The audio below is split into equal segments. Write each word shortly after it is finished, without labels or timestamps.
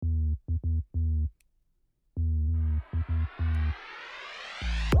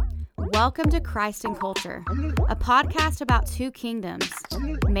Welcome to Christ and Culture, a podcast about two kingdoms,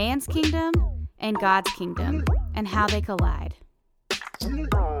 man's kingdom and God's kingdom, and how they collide.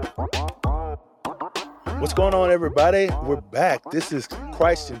 What's going on, everybody? We're back. This is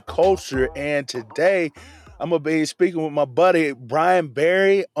Christ and Culture, and today I'm going to be speaking with my buddy Brian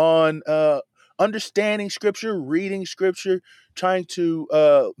Berry on understanding Scripture, reading Scripture, trying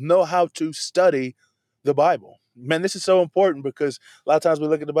to know how to study the Bible. Man, this is so important because a lot of times we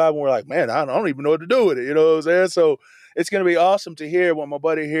look at the Bible and we're like, man, I don't even know what to do with it. You know what I'm saying? So it's going to be awesome to hear what my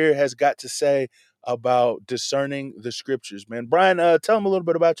buddy here has got to say about discerning the Scriptures. Man, Brian, tell him a little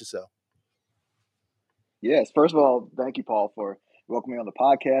bit about yourself. Yes. First of all, thank you, Paul, for welcoming me on the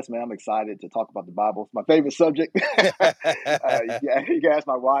podcast, man. I'm excited to talk about the Bible. It's my favorite subject. You can ask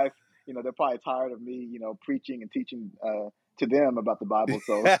my wife. They're probably tired of me, preaching and teaching to them about the Bible.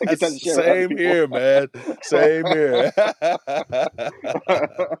 So I get to share Same here, man. Same here.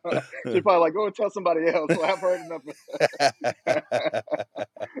 She's probably like, go and tell somebody else. Well, I've heard enough.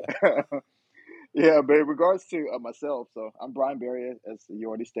 Yeah, but in regards to myself, so I'm Brian Berry, as you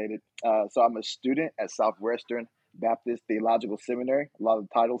already stated. So I'm a student at Southwestern Baptist Theological Seminary, a lot of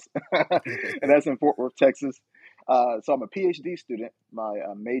titles, and that's in Fort Worth, Texas. So I'm a PhD student. My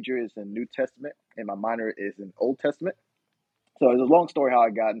major is in New Testament, and my minor is in Old Testament. So it's a long story how I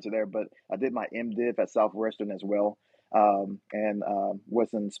got into there, but I did my MDiv at Southwestern as well, and was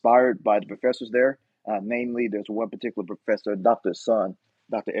inspired by the professors there. Namely, there's one particular professor, Dr.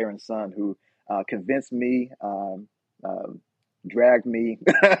 Aaron Sun, who convinced me, dragged me,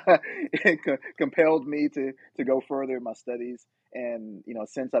 compelled me to go further in my studies. And,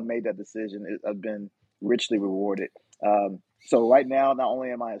 since I made that decision, I've been richly rewarded. So right now, not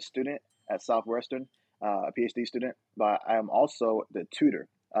only am I a student at Southwestern, a PhD student, but I am also the tutor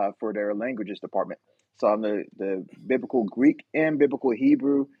for their languages department. So I'm the biblical Greek and biblical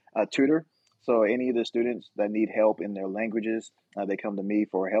Hebrew tutor. So any of the students that need help in their languages, they come to me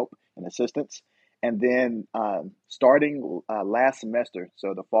for help and assistance. And then starting last semester,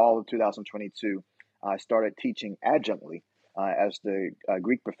 so the fall of 2022, I started teaching adjunctly as the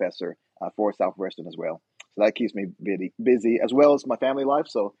Greek professor for Southwestern as well. So that keeps me busy, as well as my family life.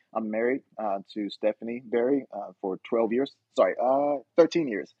 So I'm married to Stephanie Berry for 13 years.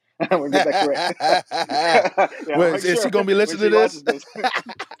 I'm going to get that correct. Is she going to be listening to this?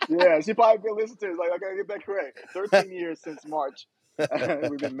 Yeah, she probably will listen to it. It's like, I got to get that correct. 13 years since March.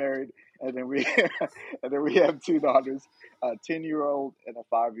 We've been married. And then we have two daughters, a 10-year-old and a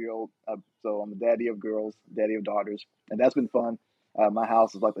 5-year-old. So I'm a daddy of girls, daddy of daughters. And that's been fun. My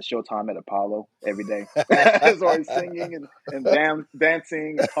house is like the Showtime at Apollo every day. It's always singing and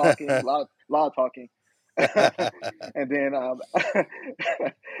dancing and talking, a lot of talking. And then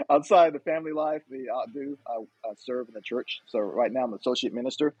outside the family life, I serve in the church. So right now I'm an associate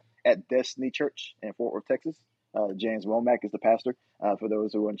minister at Destiny Church in Fort Worth, Texas. James Womack is the pastor, for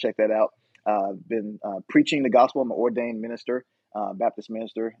those who want to check that out. Been preaching the gospel. I'm an ordained minister, Baptist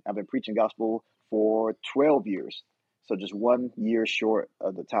minister. I've been preaching gospel for 12 years. So just 1 year short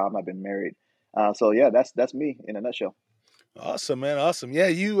of the time I've been married. So yeah, that's me in a nutshell. Awesome, man. Awesome. Yeah,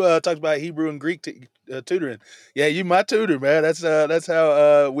 you talked about Hebrew and Greek tutoring. Yeah, you my tutor, man. That's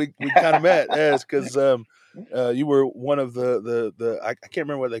how we kind of met. Yes, because you were one of the I can't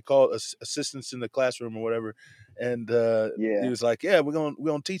remember what they call it, assistants in the classroom or whatever. And he was like, yeah, we're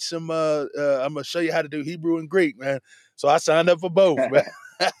gonna teach some. I'm gonna show you how to do Hebrew and Greek, man. So I signed up for both, man.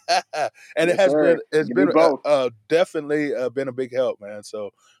 And yes, it's been definitely been a big help, man. So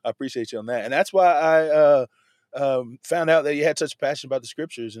I appreciate you on that, and that's why I found out that you had such a passion about the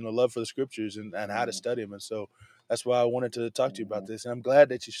Scriptures and a love for the Scriptures and how to study them. And so that's why I wanted to talk to you about this. And I'm glad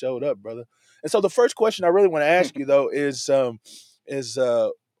that you showed up, brother. And so the first question I really want to ask you, though, is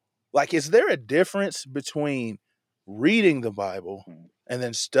there a difference between reading the Bible and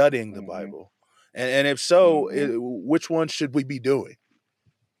then studying the Bible? And if so, which one should we be doing?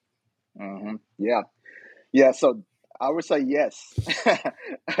 Yeah. So I would say yes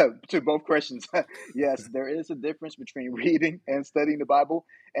to both questions. Yes, there is a difference between reading and studying the Bible,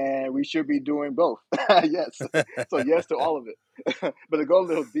 and we should be doing both. Yes. So yes to all of it. But to go a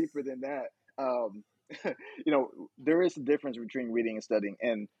little deeper than that, there is a difference between reading and studying.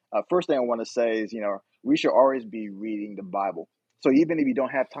 And first thing I want to say is, we should always be reading the Bible. So even if you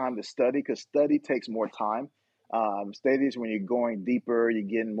don't have time to study, because study takes more time, studies when you're going deeper, you're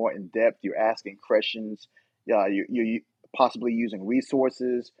getting more in depth, you're asking questions, you're possibly using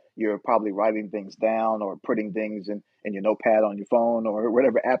resources, you're probably writing things down or putting things in your notepad on your phone or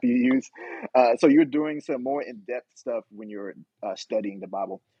whatever app you use. So you're doing some more in-depth stuff when you're studying the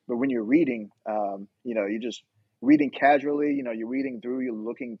Bible. But when you're reading, you're just reading casually, you're reading through, you're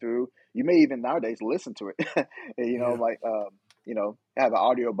looking through. You may even nowadays listen to it, Yeah. like have an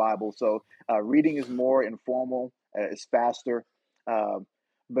audio Bible. So reading is more informal, it's faster. Uh,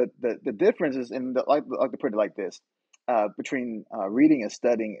 but the difference is like to put it like this: between reading and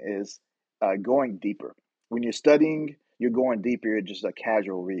studying is going deeper. When you're studying, you're going deeper. You're just a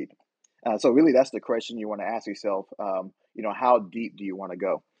casual read. So really, that's the question you want to ask yourself. How deep do you want to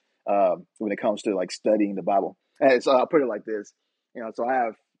go when it comes to like studying the Bible? And so I'll put it like this. So I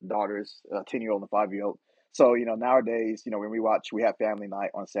have daughters, a 10-year-old and a 5-year-old. So nowadays, when we have family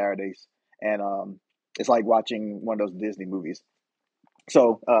night on Saturdays, and it's like watching one of those Disney movies.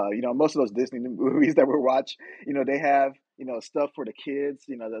 So, most of those Disney movies that we watch, they have, stuff for the kids,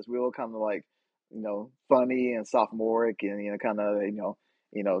 that's real kind of like, funny and sophomoric and, kind of,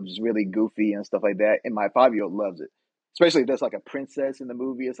 just really goofy and stuff like that. And my 5-year-old loves it, especially if there's like a princess in the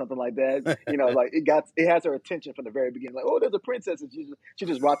movie or something like that. Like it has her attention from the very beginning. Like, oh, there's a princess, and she's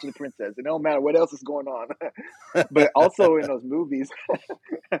just watching the princess. It don't matter what else is going on. But also in those movies,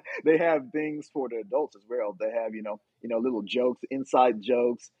 they have things for the adults as well. They have, little jokes, inside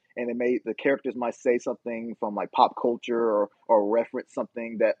jokes, and the characters might say something from like pop culture or reference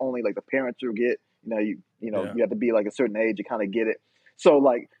something that only like the parents will get. Yeah. You have to be like a certain age to kind of get it. So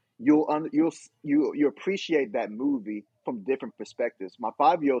like you appreciate that movie from different perspectives. My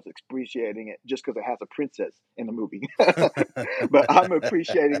 5-year-old's appreciating it just because it has a princess in the movie, but I'm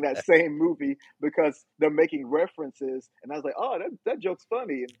appreciating that same movie because they're making references, and I was like, oh, that joke's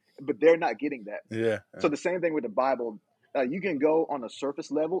funny, but they're not getting that. Yeah. So the same thing with the Bible. You can go on a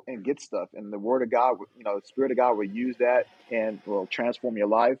surface level and get stuff, and the Word of God, the Spirit of God will use that and will transform your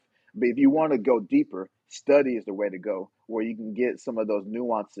life. But if you want to go deeper, study is the way to go, where you can get some of those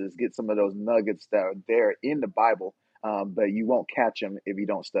nuances, get some of those nuggets that are there in the Bible, but you won't catch them if you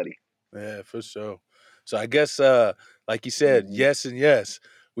don't study. Yeah, for sure. So I guess, like you said, Hmm. yes and yes,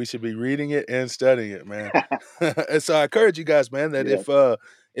 we should be reading it and studying it, man. And so I encourage you guys, man, that Yes.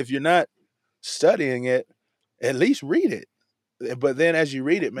 if you're not studying it, at least read it. But then as you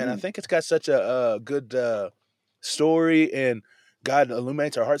read it, man, I Mm-hmm. think it's got such a good story, and God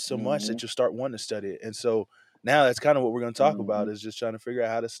illuminates our hearts so much Mm-hmm. that you'll start wanting to study it. And so now that's kind of what we're going to talk about, is just trying to figure out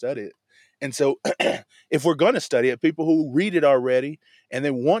how to study it. And so if we're going to study it, people who read it already and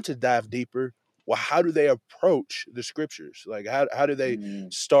they want to dive deeper, well, how do they approach the scriptures? Like how do they Mm-hmm.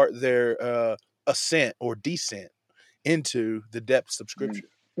 start their ascent or descent into the depths of scripture?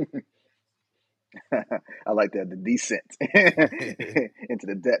 I like that, the descent into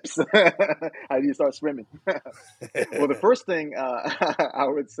the depths. How do you start swimming? Well, the first thing I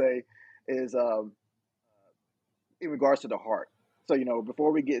would say is in regards to the heart. So,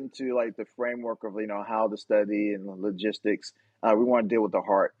 before we get into like the framework of how to study and logistics, we want to deal with the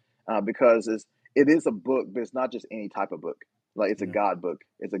heart because it is a book, but it's not just any type of book. Like it's a Yeah. God book.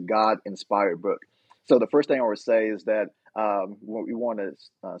 It's a God inspired book. So the first thing I would say is that we want to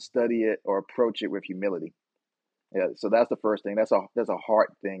study it or approach it with humility. Yeah, so that's the first thing. That's a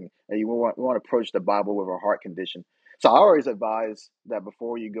heart thing. And we want to approach the Bible with a heart condition. So I always advise that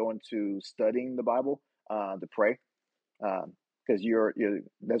before you go into studying the Bible, to pray, because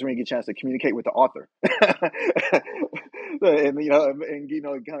that's when you get a chance to communicate with the author,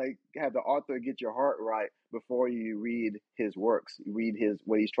 and kind of have the author get your heart right before you read his works, you read his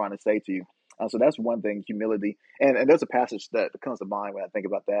what he's trying to say to you. So that's one thing, humility, and there's a passage that comes to mind when I think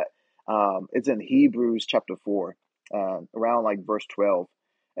about that. It's in Hebrews chapter 4, around like verse 12,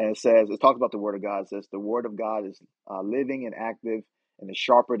 and it talks about the word of God. It says the word of God is living and active and is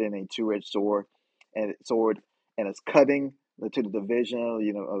sharper than a two-edged sword, and it's cutting to the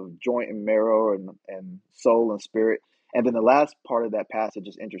division, of joint and marrow and soul and spirit. And then the last part of that passage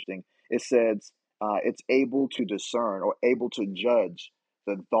is interesting. It says it's able to discern or able to judge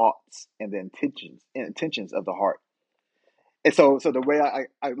the thoughts and the intentions of the heart. And so the way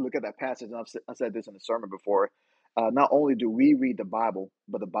I look at that passage, and I said this in a sermon before, not only do we read the Bible,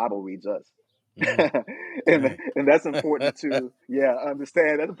 but the Bible reads us. Mm, and dang. and that's important to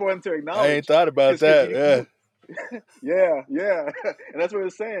understand. That's important to I ain't acknowledge thought about because that. Yeah. you yeah, and that's what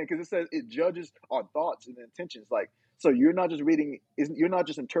it's saying because it says it judges our thoughts and intentions. Like, so you're not just reading, you're not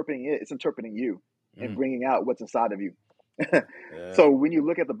just interpreting it; it's interpreting you and Mm, bringing out what's inside of you. yeah. So when you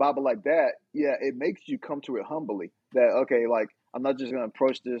look at the Bible like that, yeah, it makes you come to it humbly. That okay, like I'm not just going to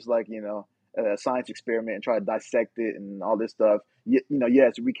approach this like a science experiment and try to dissect it and all this stuff.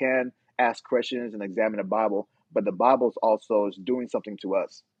 Yes, we can ask questions and examine the Bible, but the Bible's also is doing something to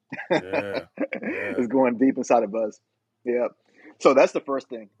us. Yeah. Yeah. It's going deep inside of us. Yeah. So that's the first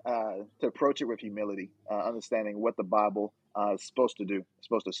thing, to approach it with humility, understanding what the Bible is supposed to do. It's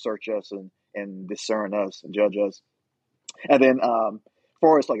supposed to search us and discern us and judge us. And then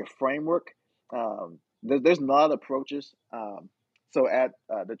for us, like a framework, there's a lot of approaches. So at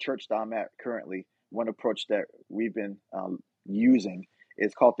the church that I'm at currently, one approach that we've been using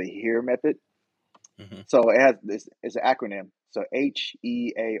is called the HEAR method. Mhm. So it has this, it's an acronym. So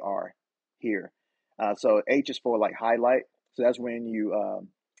HEAR, HEAR. So H is for like highlight. So that's when you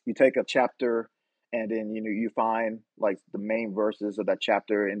take a chapter and then you find like the main verses of that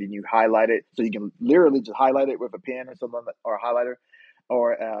chapter and then you highlight it. So you can literally just highlight it with a pen or something or a highlighter,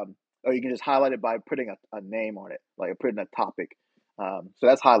 or you can just highlight it by putting a name on it, like putting a topic. So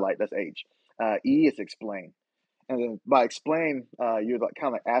that's highlight. That's H. E is explain. And then by explain, you're like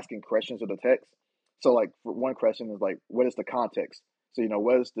kind of asking questions of the text. So like for one question is like, what is the context? So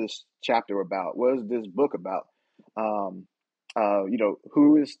what is this chapter about? What is this book about? Um,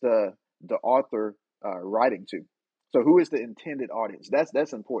 who is the author writing to? So who is the intended audience?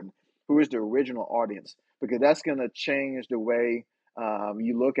 That's important. Who is the original audience? Because that's going to change the way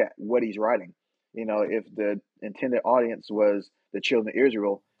you look at what he's writing. If the intended audience was the children of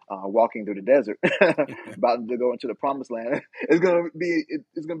Israel walking through the desert, about to go into the promised land, it's gonna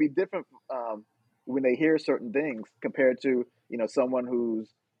be different when they hear certain things compared to someone who's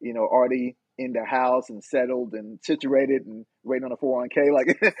already in their house and settled and situated and waiting on a 401k.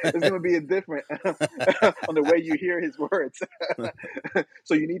 Like it's gonna be a different on the way you hear his words.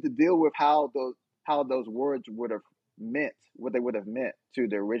 So you need to deal with how those words would have meant what they would have meant to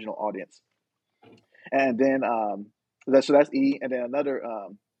the original audience. And then that's E. And then another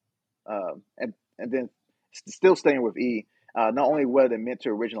and then still staying with E, not only what it meant to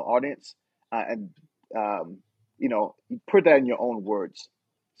original audience, and you put that in your own words.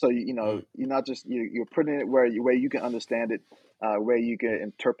 So Mm. you're not just you're putting it where you can understand it, where you can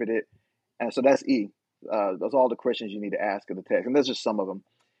interpret it, and so that's E. Those are all the questions you need to ask of the text, and there's just some of them.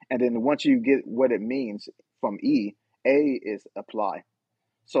 And then once you get what it means from E, A is apply.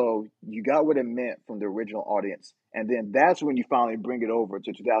 So you got what it meant from the original audience, and then that's when you finally bring it over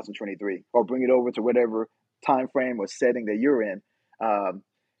to 2023, or bring it over to whatever time frame or setting that you're in.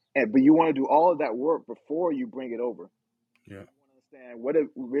 But you want to do all of that work before you bring it over. Yeah. Understand what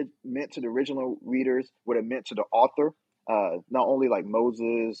it meant to the original readers, what it meant to the author, not only like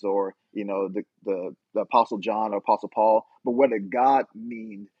Moses or the Apostle John or Apostle Paul, but what did God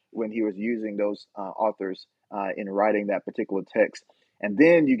mean when He was using those authors in writing that particular text. And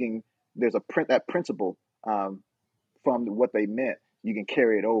then there's that principle from what they meant, you can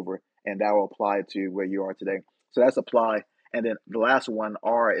carry it over, and that will apply to where you are today. So that's apply. And then the last one,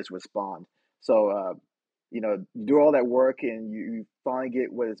 R, is respond. So you do all that work and you finally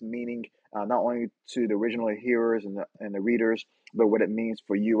get what it's meaning, not only to the original hearers and the readers, but what it means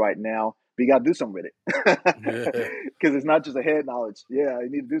for you right now. But you got to do something with it Yeah. because it's not just a head knowledge. Yeah, you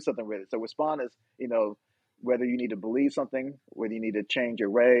need to do something with it. So respond is, whether you need to believe something, whether you need to change your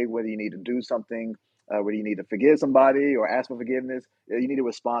way, whether you need to do something, whether you need to forgive somebody or ask for forgiveness, you need to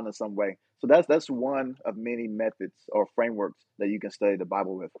respond in some way. So that's one of many methods or frameworks that you can study the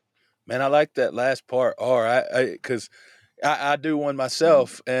Bible with. Man, I like that last part. Because I do one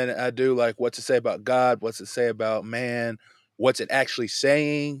myself, and I do like what's it say about God, what's it say about man, what's it actually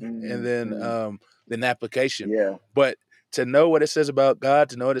saying, and then application. Yeah, But to know what it says about God,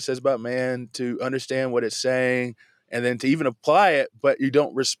 to know what it says about man, to understand what it's saying, and then to even apply it, but you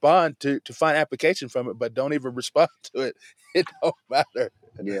don't respond to find application from it, but don't even respond to it, it don't matter.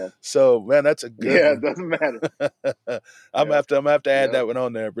 yeah, So man, that's a good yeah. It one. doesn't matter. I'm Yep, gonna have to add yep. that one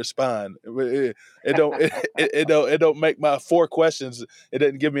on there. Respond. It don't make my 4 questions. It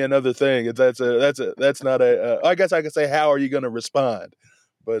didn't give me another thing. That's not a. I guess I could say how are you going to respond,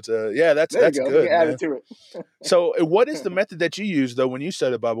 but yeah, There you that's go. You good, can add it man. to So what is the method that you use though when you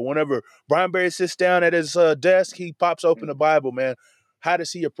study the Bible? Whenever Brian Barry sits down at his desk, he pops open it. the Bible, man. How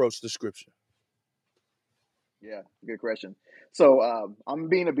does he approach the scripture? Yeah, good question. So I'm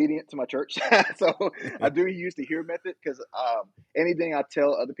being obedient to my church. So I do use the HEAR method because anything I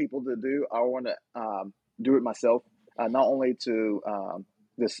tell other people to do, I want to do it myself. Not only to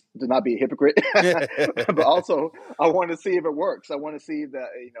not be a hypocrite, but also I want to see if it works. I want to see that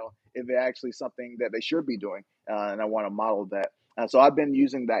if it's actually something that they should be doing, and I want to model that. So I've been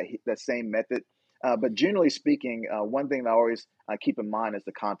using that same method. But generally speaking, one thing I always keep in mind is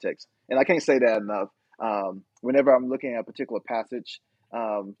the context, and I can't say that enough. Whenever I'm looking at a particular passage,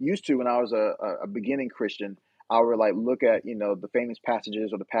 used to when I was a beginning Christian, I would like look at the famous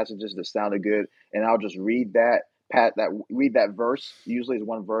passages or the passages that sounded good, and I'll just read read that verse. Usually it's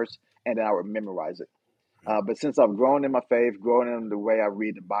one verse, and then I would memorize it. But since I've grown in my faith, grown in the way I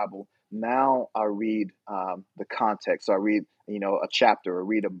read the Bible, now I read the context. So I read a chapter or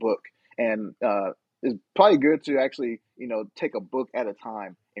read a book, And it's probably good to actually, take a book at a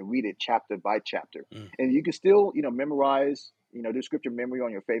time and read it chapter by chapter. Mm. And you can still, memorize, do scripture memory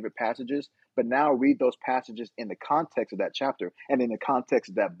on your favorite passages, but now read those passages in the context of that chapter and in the context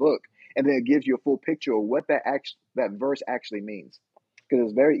of that book. And then it gives you a full picture of what that verse actually means. Because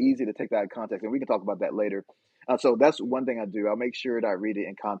it's very easy to take that out of context, and we can talk about that later. So that's one thing I do. I'll make sure that I read it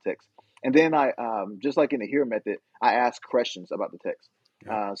in context. And then I, just like in the HEAR method, I ask questions about the text.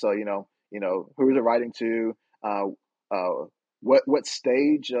 Yeah. So who is it writing to? What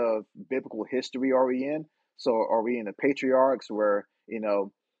stage of biblical history are we in? So are we in the patriarchs where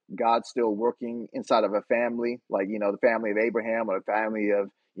God's still working inside of a family, like the family of Abraham or the family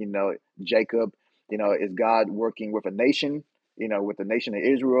of Jacob? Is God working with a nation? With the nation of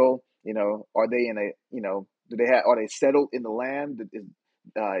Israel? Are they in a are they settled in the land?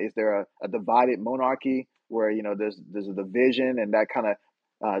 Is there a divided monarchy where there's a division, and that kind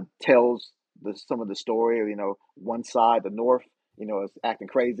of tells some of the story of one side, the north, is acting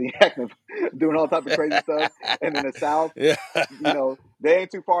crazy, doing all type of crazy stuff, and in the south, Yeah. they ain't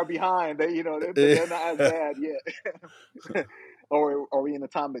too far behind. They're not as bad yet. Or are we in the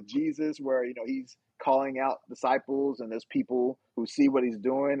time of Jesus where he's calling out disciples, and there's people who see what he's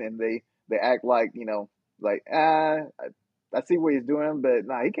doing, and they act like I see what he's doing, but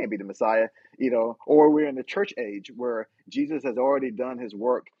nah, he can't be the Messiah, or we're in the church age where Jesus has already done his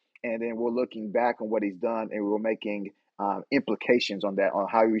work, and then we're looking back on what he's done, and we're making implications on that, on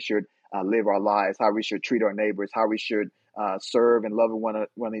how we should live our lives, how we should treat our neighbors, how we should serve and love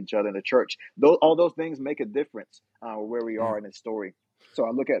one each other in the church. All those things make a difference where we are in the story. So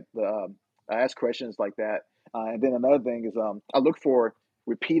I look at I ask questions like that. And then another thing is I look for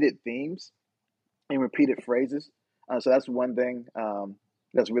repeated themes and repeated phrases. So that's one thing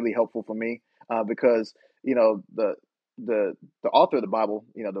that's really helpful for me because the author of the Bible,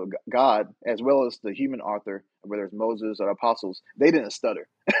 the God, as well as the human author, whether it's Moses or apostles, they didn't stutter.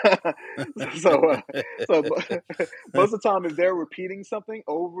 so most of the time, if they're repeating something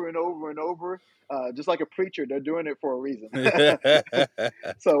over and over and over, just like a preacher, they're doing it for a reason.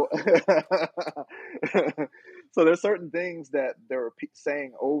 So so there's certain things that they're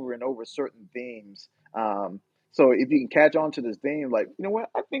saying over and over, certain themes. So if you can catch on to this theme, like, you know what,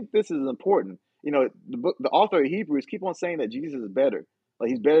 I think this is important. The author of Hebrews keep on saying that Jesus is better. Like,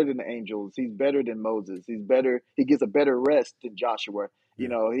 he's better than the angels. He's better than Moses. He's better. He gets a better rest than Joshua. He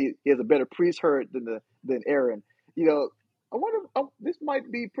has a better priesthood than Aaron. I wonder, this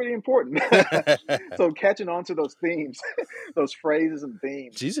might be pretty important. So catching on to those themes, those phrases and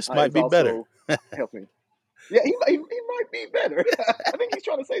themes, Jesus might be better. Helps me. Yeah, he might be better. I think he's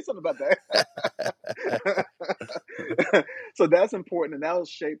trying to say something about that. So that's important, and that'll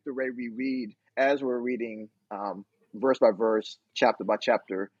shape the way we read as we're reading verse by verse, chapter by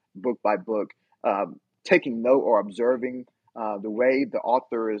chapter, book by book, taking note or observing the way the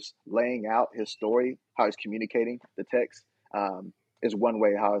author is laying out his story, how he's communicating the text, is one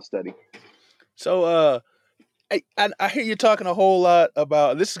way how I study. So I hear you talking a whole lot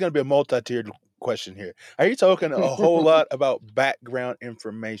about, this is going to be a multi-tiered question here. Are you talking a whole lot about background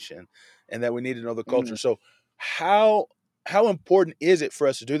information and that we need to know the culture? So how important is it for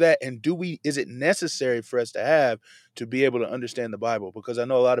us to do that? And is it necessary for us to have to be able to understand the Bible? Because I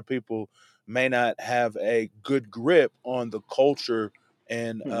know a lot of people may not have a good grip on the culture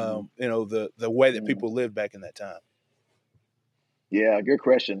and the way that people lived back in that time. Yeah, good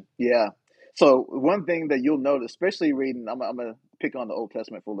question. Yeah. So one thing that you'll notice, especially reading, I'm gonna pick on the Old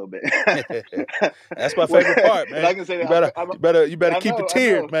Testament for a little bit. That's my favorite part, man. I can say that you better keep it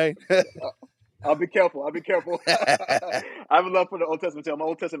tiered, man. I'll be careful. I have a love for the Old Testament too. I'm an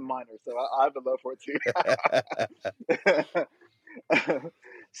Old Testament minor, so I have a love for it too.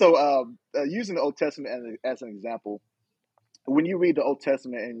 So using the Old Testament as an example, when you read the Old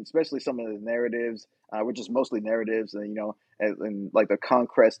Testament, and especially some of the narratives, which is mostly narratives, and like the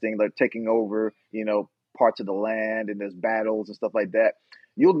conquesting, like taking over, parts of the land, and there's battles and stuff like that,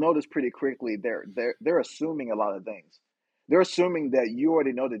 you'll notice pretty quickly they're assuming a lot of things. They're assuming that you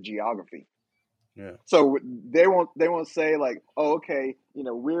already know the geography. Yeah. So they won't say like, oh, okay,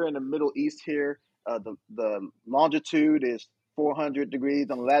 we're in the Middle East here. The longitude is 400 degrees,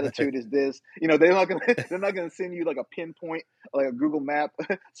 and the latitude is this. They're not gonna send you like a pinpoint, like a Google map,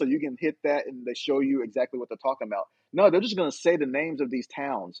 so you can hit that and they show you exactly what they're talking about. No, they're just gonna say the names of these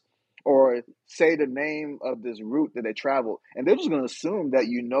towns, or say the name of this route that they traveled, and they're just gonna assume that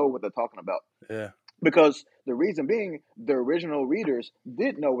you know what they're talking about. Yeah. Because the reason being, the original readers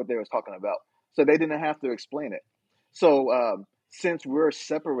did know what they was talking about, so they didn't have to explain it. So since we're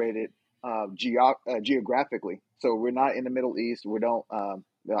separated geographically, so we're not in the Middle East, we don't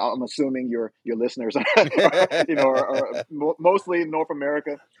I'm assuming your listeners are, are mostly in North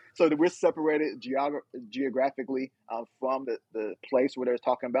America. So that we're separated geographically from the place where they're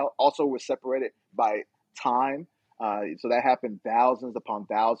talking about. Also, we're separated by time. So that happened thousands upon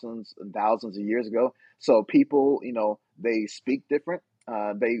thousands and thousands of years ago. So people, they speak different.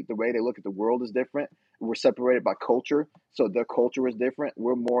 The way they look at the world is different. We're separated by culture, so their culture is different.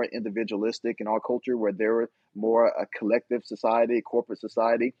 We're more individualistic in our culture, where they're more a collective society, corporate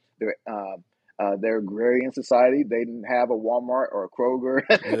society. They're agrarian society. They didn't have a Walmart or a Kroger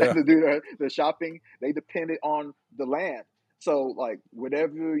Yeah. to do the shopping. They depended on the land. So, like,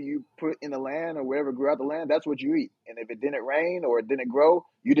 whatever you put in the land or whatever grew out the land, that's what you eat. And if it didn't rain or it didn't grow,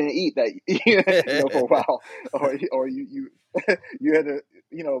 you didn't eat that, for a while, or you you had to,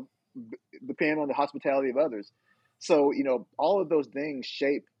 depend on the hospitality of others. So, all of those things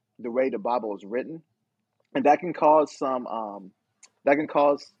shape the way the Bible is written, and that can cause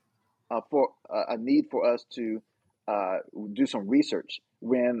for a need for us to do some research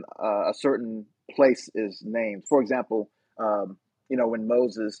when a certain place is named. For example, when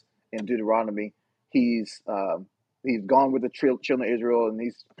Moses in Deuteronomy, he's gone with the children of Israel, and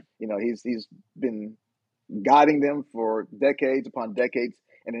he's been guiding them for decades upon decades,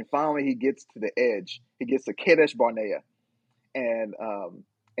 and then finally he gets to the edge. He gets to Kadesh Barnea, and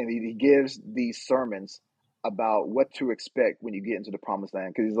he gives these sermons about what to expect when you get into the promised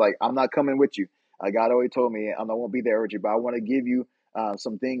land. Because he's like, I'm not coming with you. God already told me I won't be there with you, but I want to give you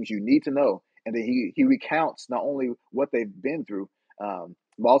some things you need to know. And then he recounts not only what they've been through,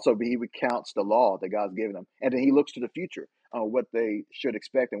 but also he recounts the law that God's given them. And then he looks to the future on what they should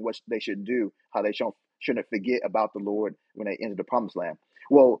expect and what they should do, how they shouldn't forget about the Lord when they enter the promised land.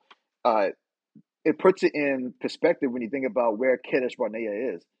 Well, it puts it in perspective when you think about where Kadesh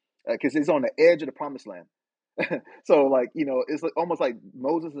Barnea is, because it's on the edge of the promised land. So, it's almost like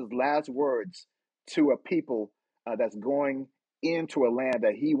Moses' last words to a people that's going into a land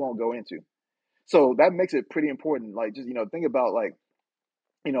that he won't go into. So that makes it pretty important. Like, just, think about, like,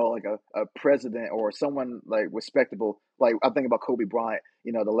 like a president or someone like respectable. Like, I think about Kobe Bryant,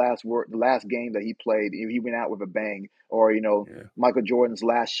 the last game that he played, he went out with a bang. Or, Yeah. Michael Jordan's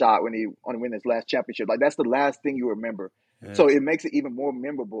last shot when he win his last championship. Like, that's the last thing you remember. Yeah. So it makes it even more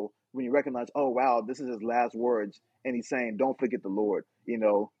memorable when you recognize, oh, wow, this is his last words. And he's saying, don't forget the Lord,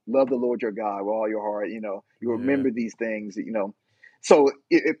 love the Lord your God with all your heart. You remember these things, So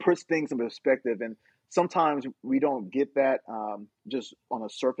it puts things in perspective. And sometimes we don't get that just on a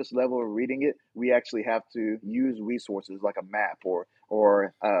surface level of reading it. We actually have to use resources like a map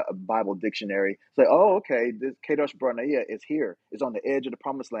or a Bible dictionary. Say, oh, okay, this Kadesh Barnea is here. It's on the edge of the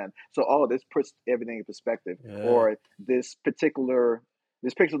promised land. So, this puts everything in perspective. Yeah. Or this particular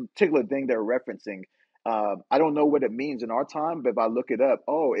thing they're referencing. I don't know what it means in our time, but if I look it up,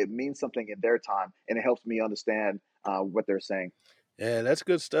 it means something in their time, and it helps me understand what they're saying. Yeah, that's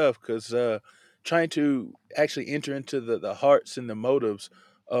good stuff, because trying to actually enter into the hearts and the motives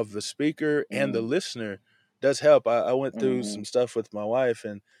of the speaker and the Mm, listener does help. I went through mm-hmm, some stuff with my wife,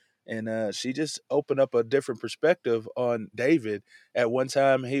 and she just opened up a different perspective on David. At one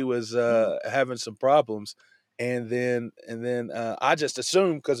time, he was mm, having some problems, and then I just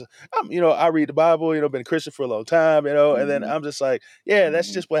assumed, because I read the Bible, been a Christian for a long time, and then mm-hmm, I'm just like, yeah, that's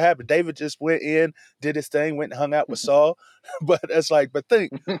mm-hmm. just what happened. David just went in, did his thing, went and hung out with Saul. But it's like, but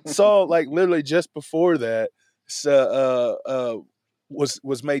think, Saul, like, literally just before that,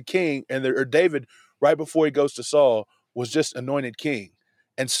 was made king, or David, right before he goes to Saul, was just anointed king,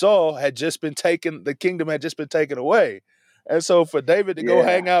 and Saul had just been taken. The kingdom had just been taken away, and so for David to go Yeah.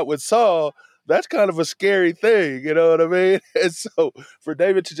 hang out with Saul, that's kind of a scary thing, you know what I mean? And so for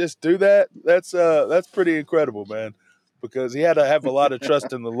David to just do that, that's pretty incredible, man. Because he had to have a lot of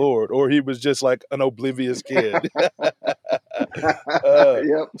trust in the Lord, or he was just like an oblivious kid.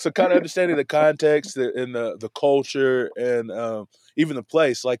 Yep. So kind of understanding the context and the culture, and even the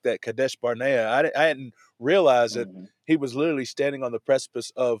place, like that Kadesh Barnea. I hadn't realized that Mm-hmm. he was literally standing on the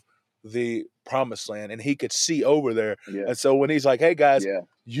precipice of the promised land, and he could see over there. Yeah. And so when he's like, "Hey guys, Yeah.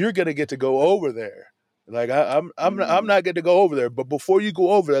 you're gonna get to go over there," like I'm Mm, not getting to go over there, but before you go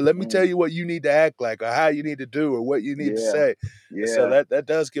over there, let me tell mm, you what you need to act like, or how you need to do, or what you need to yeah. say. And so Yeah. that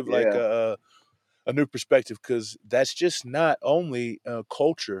does give like Yeah. a new perspective, because that's just not only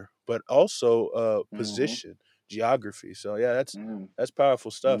culture, but also Mm-hmm. position, geography. So yeah, Mm, that's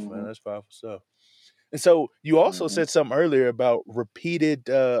powerful stuff, man. mm-hmm. That's powerful stuff. And so you also Mm-hmm. said something earlier about repeated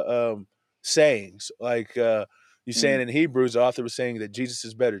sayings, like you saying Mm, in Hebrews, the author was saying that Jesus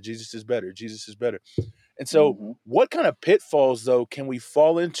is better, Jesus is better, Jesus is better. And so, mm-hmm. what kind of pitfalls, though, can we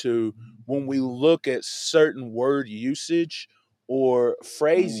fall into when we look at certain word usage or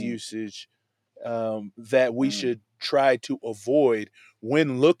phrase Mm, usage that we mm. should try to avoid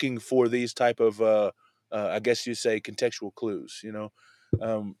when looking for these type of I guess you say contextual clues. Yeah,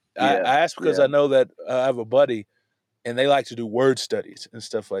 I ask because yeah. I know that I have a buddy and they like to do word studies and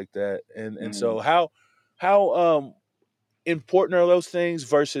stuff like that. And Mm. so how important are those things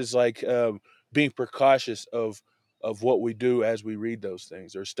versus like being precautious of what we do as we read those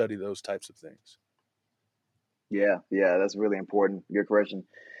things or study those types of things? Yeah, yeah, that's really important. Good question.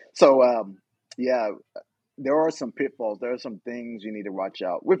 So, yeah, there are some pitfalls. There are some things you need to watch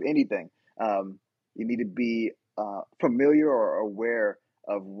out with anything. You need to be familiar or aware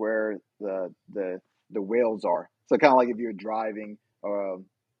of where the whales are. So, kind of like if you're driving,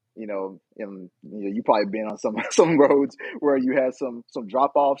 you probably been on some some roads where you have some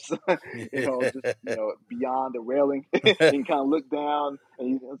drop offs, just beyond the railing. And you kind of look down,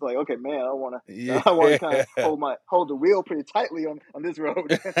 and it's like, okay, man, Yeah. I want to kind of hold the wheel pretty tightly on this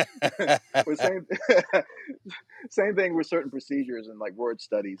road. But same thing with certain procedures and like word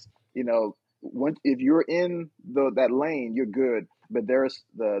studies. If you're in that lane, you're good. But there's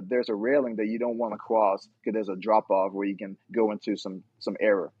a railing that you don't want to cross because there's a drop off where you can go into some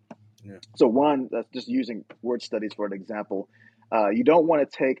error. Yeah. So one, that's just using word studies for an example. You don't want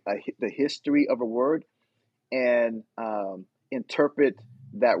to take the history of a word and interpret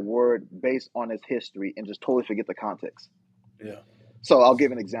that word based on its history and just totally forget the context. Yeah. So I'll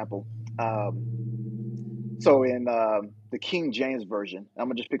give an example. Um, so in the King James version, I'm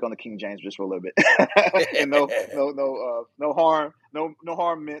gonna just pick on the King James just for a little bit, and no harm, no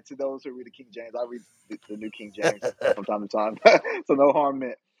harm meant to those who read the King James. I read the New King James from time to time, so no harm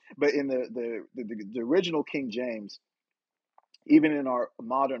meant. But in the original King James, even in our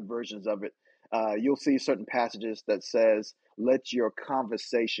modern versions of it, you'll see certain passages that says, "Let your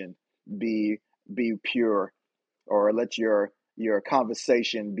conversation be pure," or "Let your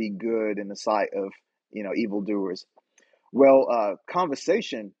conversation be good in the sight of evildoers." Well,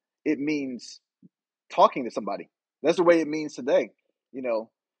 conversation, it means talking to somebody. That's the way it means today. You know,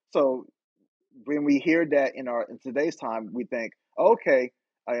 so when we hear that in today's time, we think, okay,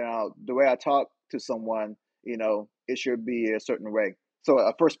 the way I talk to someone, it should be a certain way. So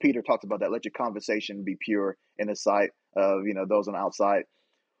First Peter talks about that. Let your conversation be pure in the sight of those on the outside.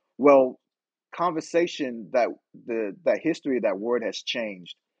 Well, conversation that history of that word has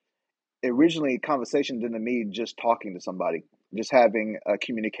changed. Originally, conversation didn't mean just talking to somebody, just having a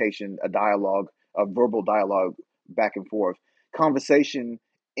communication, a dialogue, a verbal dialogue back and forth. Conversation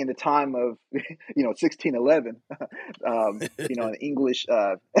in the time of 1611, in English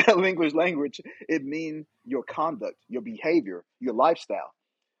English language, it means your conduct, your behavior, your lifestyle.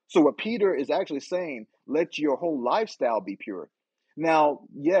 So what Peter is actually saying, let your whole lifestyle be pure. Now,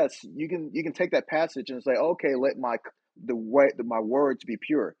 yes, you can take that passage and say, okay, let my words be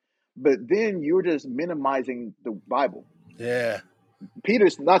pure, but then you're just minimizing the Bible. Yeah.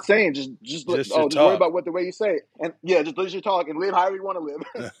 Peter's not saying just Just your just worry talk. about what the way you say it, and yeah, just let you talk and live however you want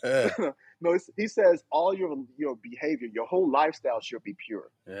to Yeah. live. No, he says all your behavior, your whole lifestyle should be pure.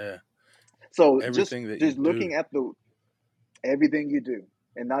 So just Everything that you just do. looking at the everything you do,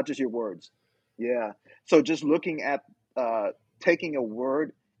 and not just your words. Yeah. So just looking at uh, taking a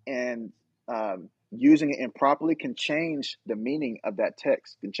word and using it improperly can change the meaning of that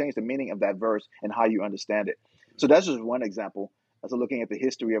text, can change the meaning of that verse and how you understand it. So that's just one example. So looking at the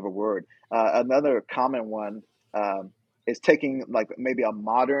history of a word. Another common one is taking like maybe a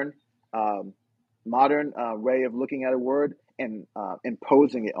um, modern way of looking at a word and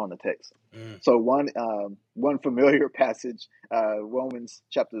imposing it on the text. Mm. So one familiar passage, Romans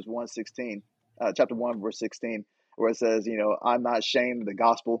chapter 1 verse 16, where it says, I'm not ashamed of the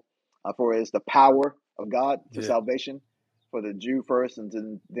gospel, for it is the power of God to Yeah. salvation for the Jew first, and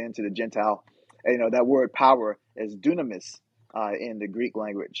then to the Gentile. And, that word power is dunamis in the Greek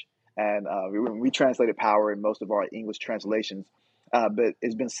language, and we translated power in most of our English translations, but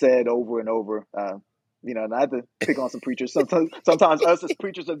it's been said over and over. And I have to pick on some preachers. Sometimes us as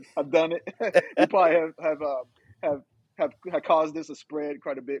preachers have done it. We probably have have caused this to spread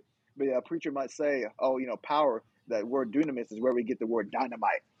quite a bit. But yeah, a preacher might say, "Oh, power." That word dunamis is where we get the word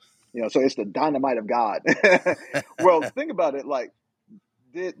dynamite. So it's the dynamite of God. Well, think about it. Like,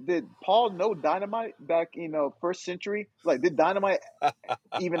 did Paul know dynamite back in first century? Like, did dynamite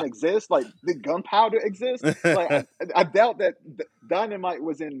even exist? Like, did gunpowder exist? Like, I doubt that dynamite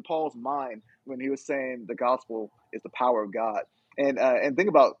was in Paul's mind when he was saying the gospel is the power of God. And think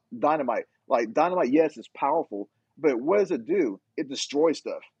about dynamite. Like, dynamite, yes, it's powerful, but what does it do? It destroys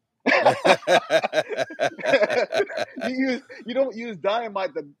stuff. You don't use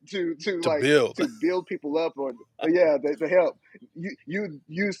dynamite to To build. to build people up or to help. You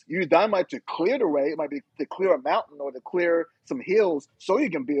use dynamite to clear the way. It might be to clear a mountain or to clear some hills so you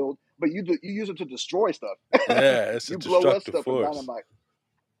can build. But you use it to destroy stuff. Yeah, it's a You blow up destructive stuff with force. dynamite.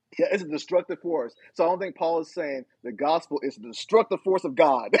 Yeah, it's a destructive force. So I don't think Paul is saying the gospel is the destructive force of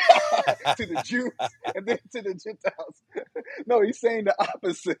God to the Jews and then to the Gentiles. No, he's saying the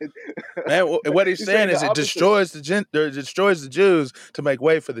opposite. Man, what he's saying is the it opposite. destroys the Jews to make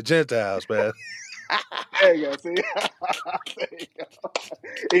way for the Gentiles, man. There you go. See, there you go.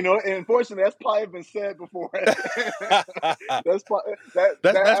 You know, and unfortunately, that's probably been said before. That's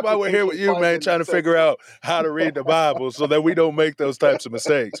That's why we're here with you, man, trying to figure out how to read the Bible so that we don't make those types of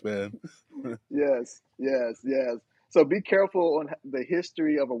mistakes, man. Yes. So be careful on the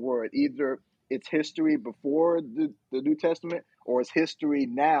history of a word. Either it's history before the New Testament, or it's history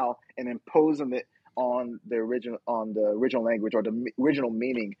now and imposing it on the original language or the original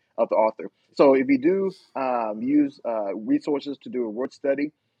meaning of the author. So if you do use resources to do a word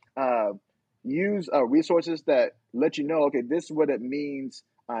study, use resources that let you know, okay, this is what it means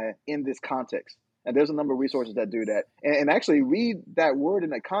in this context. And there's a number of resources that do that, and actually read that word in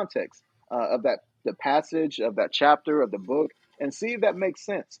the context of the passage, of that chapter, of the book, and see if that makes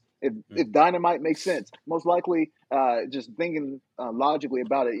sense. If dynamite makes sense, most likely, just thinking logically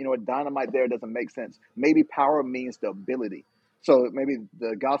about it, you know what, dynamite there doesn't make sense. Maybe power means the ability. So maybe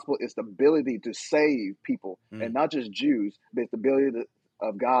the gospel is the ability to save people, and not just Jews, but it's the ability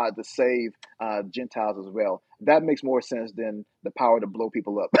of God to save Gentiles as well. That makes more sense than the power to blow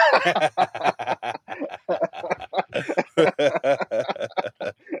people up.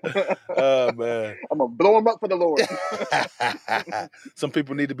 Oh, man. I'm going to blow them up for the Lord. Some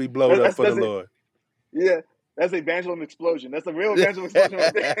people need to be blown up for the Lord. Yeah, that's evangelism explosion. That's a real evangelism explosion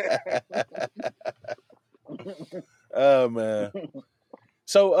right there. Oh, man.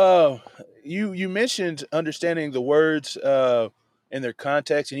 So you mentioned understanding the words in their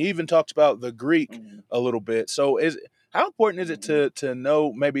context, and you even talked about the Greek a little bit. So how important is it to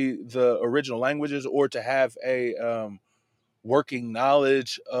know maybe the original languages, or to have a working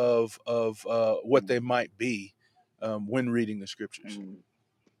knowledge of what they might be when reading the scriptures?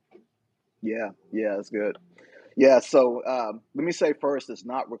 Yeah, that's good. Yeah, so let me say first, it's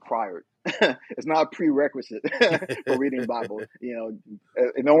not required. It's not a prerequisite for reading Bible. You know,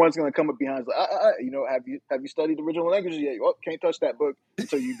 no one's going to come up behind and say, you know, have you studied the original languages yet? Oh, can't touch that book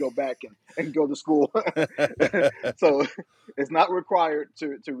until you go back and go to school. So it's not required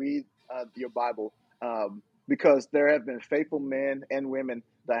to read your Bible, because there have been faithful men and women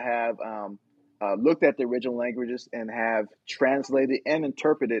that have looked at the original languages and have translated and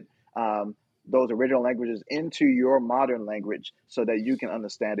interpreted those original languages into your modern language so that you can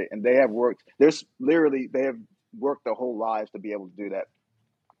understand it. And they have worked, they have worked their whole lives to be able to do that.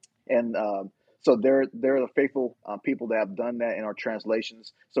 And so they're the faithful people that have done that in our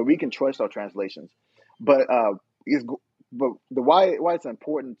translations. So we can trust our translations. But why it's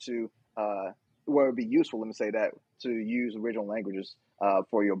important to, where it would be useful, let me say that, to use original languages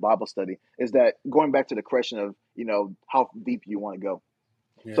for your Bible study, is that going back to the question of, you know, how deep you want to go.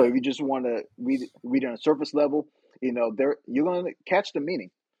 Yeah. So if you just want to read on a surface level, you know, you're going to catch the meaning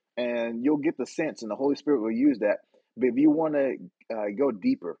and you'll get the sense, and the Holy Spirit will use that. But if you want to go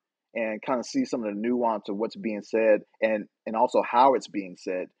deeper and kind of see some of the nuance of what's being said and also how it's being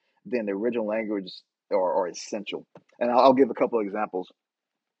said, then the original language are essential. And I'll give a couple of examples.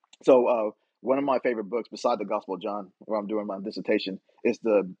 So one of my favorite books, beside the Gospel of John, where I'm doing my dissertation, is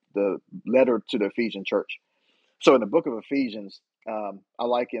the letter to the Ephesian church. So in the book of Ephesians, I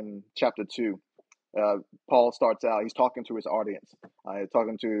like in chapter 2, Paul starts out, he's talking to his audience, he's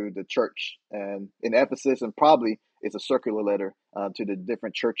talking to the church and in Ephesus, and probably it's a circular letter to the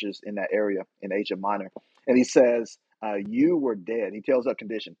different churches in that area in Asia Minor. And he says, you were dead. He tells that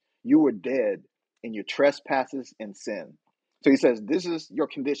condition. You were dead in your trespasses and sin. So he says, this is your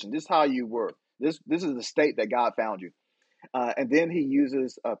condition. This is how you were. This is the state that God found you. And then he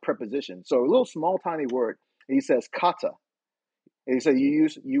uses a preposition. So a little small, tiny word. He says kata. And he said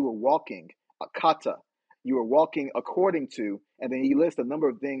you were walking, kata. You were walking according to, and then he lists a number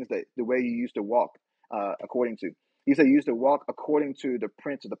of things that the way you used to walk according to. He said you used to walk according to the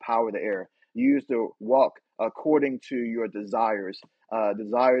prince of the power of the air. You used to walk according to your desires,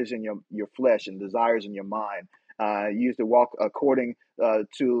 desires in your flesh and desires in your mind. You used to walk according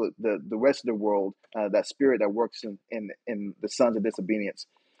to the rest of the world, that spirit that works in the sons of disobedience.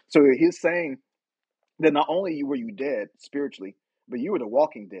 So he's saying that not only were you dead spiritually, but you were the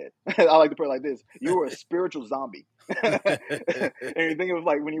walking dead. I like to put it like this: you were a spiritual zombie. And you think of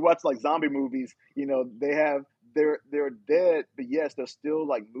like when you watch like zombie movies, they're dead, but yes, they're still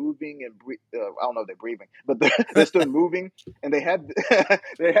like moving and I don't know if they're breathing, but they're still moving, and they have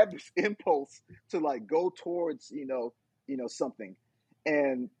they have this impulse to like go towards something.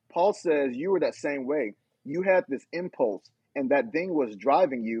 And Paul says you were that same way. You had this impulse, and that thing was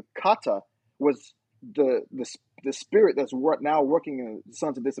driving you. Kata was the spirit that's now working in the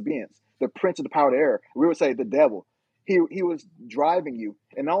sons of disobedience, the prince of the power of the air. We would say the devil. He was driving you,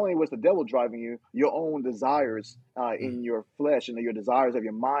 and not only was the devil driving you, your own desires in your flesh and your desires of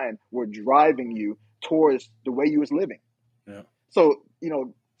your mind were driving you towards the way you was living. Yeah. So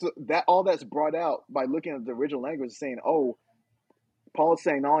so that all that's brought out by looking at the original language, saying, "Oh, Paul is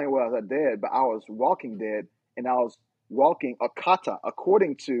saying not only was I dead, but I was walking dead, and I was walking a kata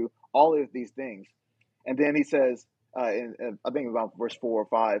according to all of these things." And then he says, in I think about verse 4 or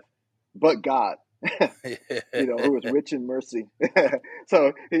 5, but God, who is rich in mercy.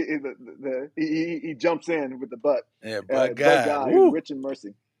 So he jumps in with the but. Yeah, but God. God, Who's rich in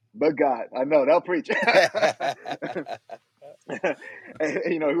mercy. But God, I know that'll preach.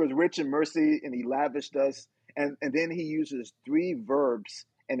 Who is rich in mercy, and he lavished us. And then he uses 3 verbs,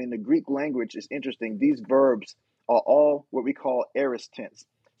 and in the Greek language, it's interesting. These verbs are all what we call aorist tense.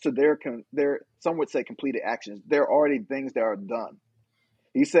 So they're some would say completed actions. They're already things that are done.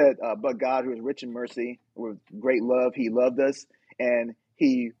 He said, but God, who is rich in mercy, with great love, he loved us, and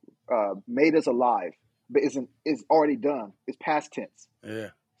he made us alive. But it's already done. It's past tense. Yeah.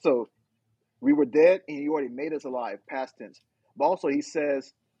 So we were dead, and he already made us alive, past tense. But also he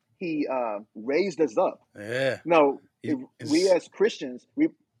says he raised us up. Yeah. No, we as Christians,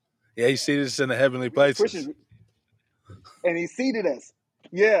 he seated us in the heavenly places. And he seated us.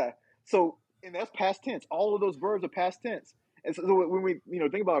 Yeah. So, and that's past tense. All of those verbs are past tense. And so when we,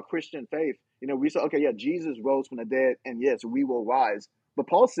 think about Christian faith, we say, okay, yeah, Jesus rose from the dead, and yes, we will rise. But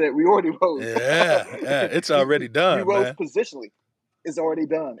Paul said we already rose. Yeah, it's already done. We rose man. Positionally. It's already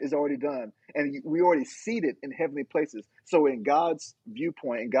done. It's already done. And we already seated in heavenly places. So in God's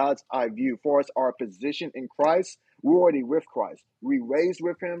viewpoint, in God's eye view, for us, our position in Christ, we're already with Christ. We raised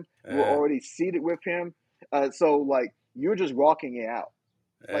with him. Yeah. We're already seated with him. So like, you're just walking it out.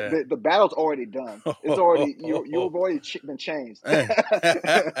 Like the battle's already done. It's already you've already been changed. That's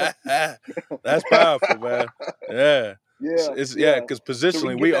powerful, man. Yeah. Yeah, because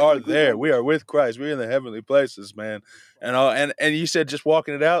positionally we are there. We are with Christ. We're in the heavenly places, man. And you said just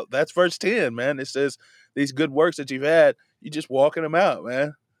walking it out. That's verse 10, man. It says these good works that you've had, you just walking them out,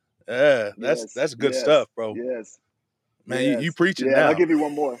 man. Yeah, that's good stuff, bro. Yes, man. You preaching now. I'll give you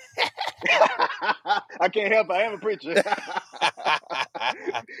one more. I can't help it. I am a preacher.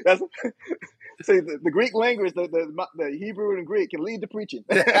 See, the Greek language, the Hebrew and Greek can lead to preaching.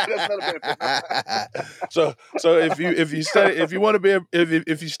 That's another benefit. So if you study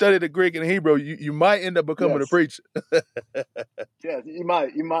the Greek and Hebrew, you might end up becoming a preacher. Yes, you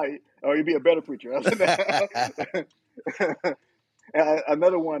might, or you'd be a better preacher.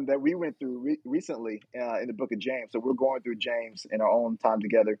 Another one that we went through recently in the book of James. So we're going through James in our own time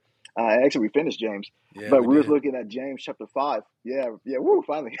together. Actually, we finished James, but we was looking at James chapter 5. Woo,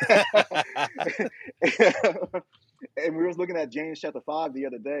 finally. And we was looking at James chapter 5 the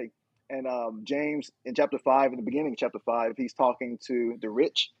other day. And James in chapter 5, in the beginning of chapter 5, he's talking to the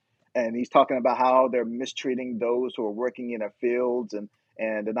rich, and he's talking about how they're mistreating those who are working in their fields, and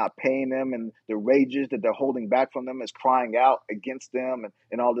they're not paying them, and the wages that they're holding back from them is crying out against them,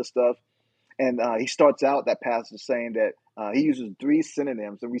 and all this stuff. And he starts out that passage saying that he uses 3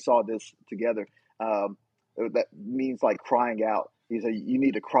 synonyms, and we saw this together. That means like crying out. He said, "You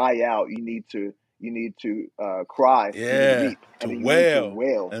need to cry out. You need to cry. Yeah, you need to weep, and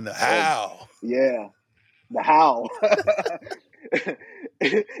wail, and the howl. The howl."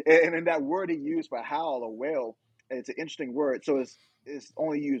 And in that word he used for howl or wail, it's an interesting word. So it's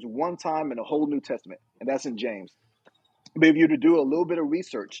only used one time in the whole New Testament, and that's in James. But if you were to do a little bit of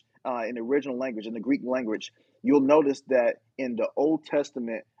research in the original language, in the Greek language, you'll notice that in the Old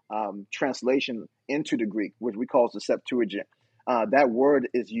Testament translation into the Greek, which we call the Septuagint, that word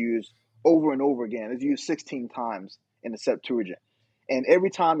is used over and over again. It's used 16 times in the Septuagint. And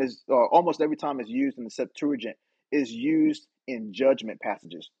almost every time it's used in the Septuagint is used in judgment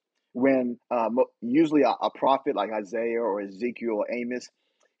passages. When usually a prophet like Isaiah or Ezekiel or Amos,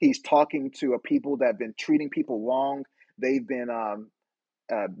 he's talking to a people that have been treating people wrong. They've been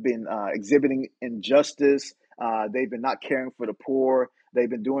exhibiting injustice. They've been not caring for the poor. They've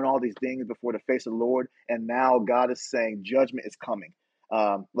been doing all these things before the face of the Lord. And now God is saying judgment is coming.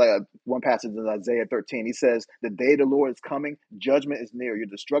 One passage in Isaiah 13, he says, "The day of the Lord is coming, judgment is near, your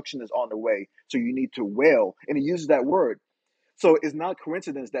destruction is on the way, so you need to wail." And he uses that word. So it's not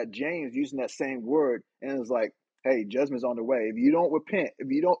coincidence that James using that same word and it's like, hey, judgment's on the way. If you don't repent, if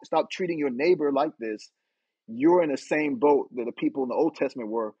you don't stop treating your neighbor like this, you're in the same boat that the people in the Old Testament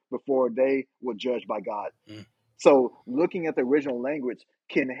were before they were judged by God. Mm. So looking at the original language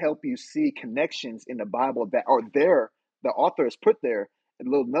can help you see connections in the Bible that are there. The author has put there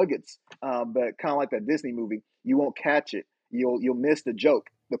little nuggets, but kind of like that Disney movie, you won't catch it. You'll miss the joke,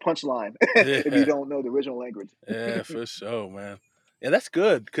 the punchline, if you don't know the original language. Yeah, for sure, man. Yeah, that's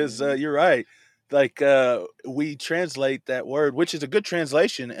good because Mhm. you're right. Like we translate that word, which is a good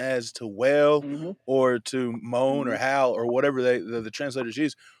translation, as to wail Mhm. or to moan or Mhm. howl or whatever the translators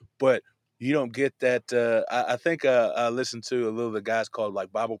use, but you don't get that. I think I listened to a little of the guys called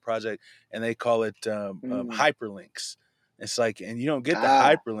like Bible Project, and they call it Mhm. hyperlinks. It's like, and you don't get the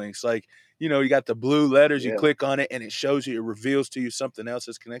Ah, hyperlinks. Like, you got the blue letters, you yeah, click on it, and it shows you, it reveals to you something else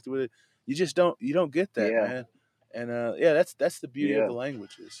that's connected with it. You don't get that, yeah, man. And yeah, that's the beauty of yeah, the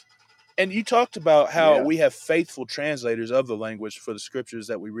languages. And you talked about how yeah. we have faithful translators of the language for the scriptures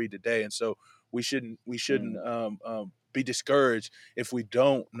that we read today, and so we shouldn't Mhm. be discouraged if we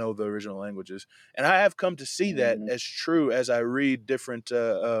don't know the original languages. And I have come to see that Mhm. as true as I read different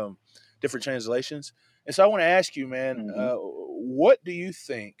translations. And so I want to ask you, man, Mhm. what do you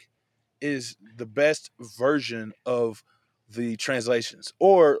think is the best version of the translations?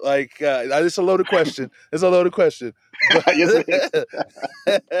 Or like, it's a loaded question. It's a loaded question, but Yes, it is.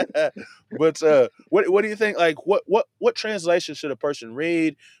 but what do you think? Like, what translation should a person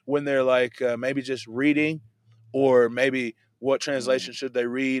read when they're like maybe just reading, or maybe what Mm. translation should they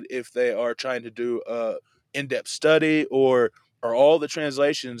read if they are trying to do in-depth study, or are all the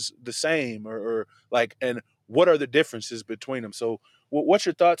translations the same, or like, and what are the differences between them? So, what's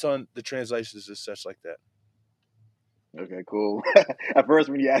your thoughts on the translations and such like that? Okay, cool. At first,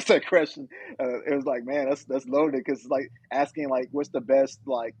 when you asked that question, it was like, man, that's loaded because it's like asking like, what's the best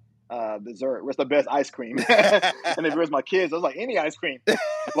like dessert? What's the best ice cream? And if it was my kids, I was like, any ice cream,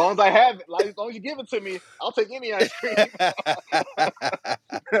 as long as I have it, like as long as you give it to me, I'll take any ice cream.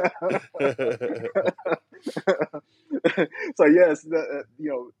 So yes,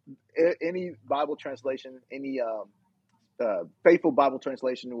 any Bible translation, any faithful Bible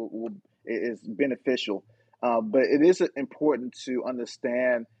translation is beneficial. But it is important to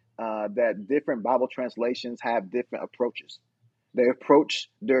understand that different Bible translations have different approaches. They approach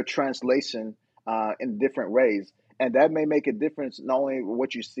their translation in different ways, and that may make a difference not only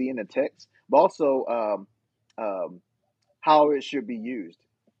what you see in the text, but also how it should be used.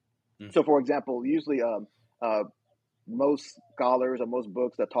 Mm, So, for example, usually uh, most scholars or most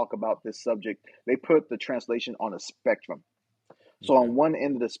books that talk about this subject, they put the translation on a spectrum. So okay. on one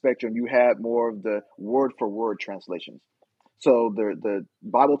end of the spectrum, you have more of the word for word translations. So the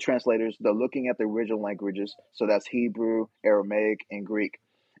Bible translators, they're looking at the original languages. So that's Hebrew, Aramaic, and Greek,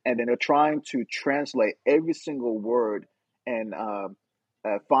 and then they're trying to translate every single word and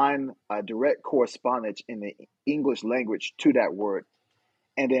find a direct correspondence in the English language to that word.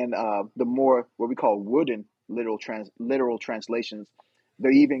 And then the more what we call wooden literal translations,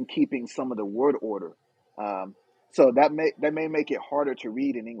 they're even keeping some of the word order. Um, so that may make it harder to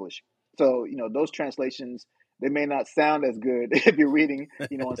read in English. So those translations, they may not sound as good if you're reading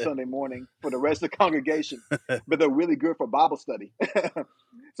on Sunday morning for the rest of the congregation, but they're really good for Bible study.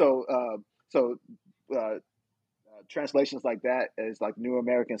 so uh, so translations like that is like New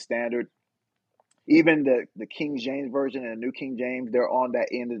American Standard, even the King James version and the New King James, they're on that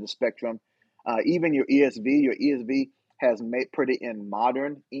end of the spectrum. Even your ESV has made put it in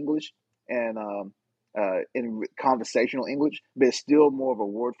modern English and in conversational English, but it's still more of a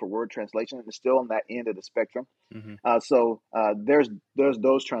word for word translation. It's still on that end of the spectrum. Hmm. There's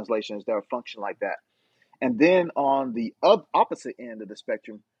those translations that are function like that. And then on the opposite end of the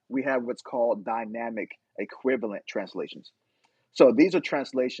spectrum, we have what's called dynamic equivalent translations. So these are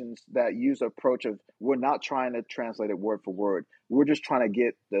translations that use the approach of we're not trying to translate it word for word. We're just trying to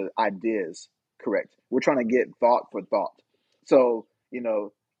get the ideas correct. We're trying to get thought for thought. So,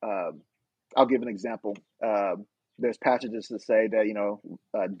 I'll give an example. There's passages that say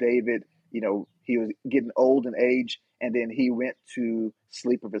that, David, he was getting old in age and then he went to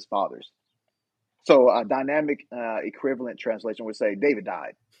sleep with his fathers. So a dynamic equivalent translation would say David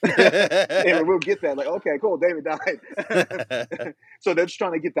died. And we'll get that like, okay, cool, David died. So they're just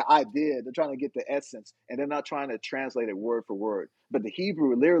trying to get the idea, they're trying to get the essence, and they're not trying to translate it word for word. But the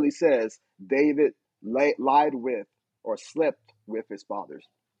Hebrew literally says David lied with or slept with his fathers.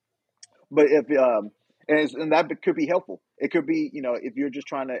 But And that could be helpful. It could be, if you're just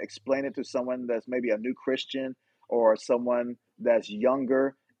trying to explain it to someone that's maybe a new Christian or someone that's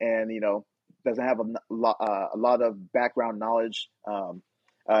younger and doesn't have a lot of background knowledge.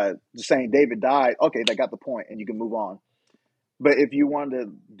 Just saying David died, okay, they got the point, and you can move on. But if you wanted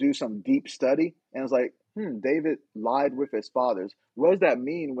to do some deep study, and it's like, David lied with his fathers. What does that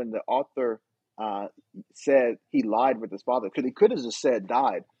mean when the author said he lied with his father? Because he could have just said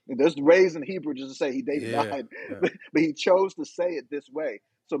died. There's ways in Hebrew just to say David died, but he chose to say it this way.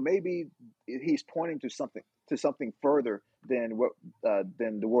 So maybe he's pointing to something further than what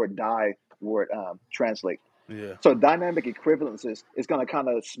than the word die would translate. Yeah. So dynamic equivalences is going to kind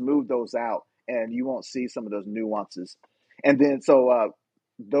of smooth those out, and you won't see some of those nuances. And then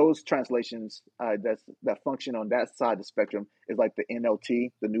those translations that function on that side of the spectrum is like the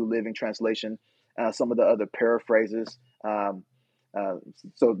NLT, the New Living Translation, some of the other paraphrases.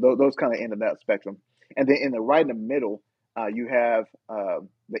 So those kind of end of that spectrum. And then right in the middle, you have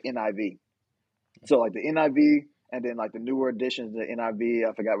the NIV. So like the NIV, and then like the newer editions, the NIV,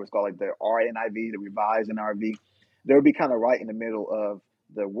 I forgot what it's called, like the RNIV, the Revised NIV. They'll be kind of right in the middle of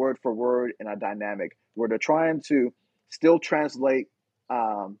the word for word and a dynamic, where they're trying to still translate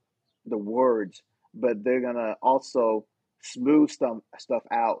the words, but they're gonna also smooth stuff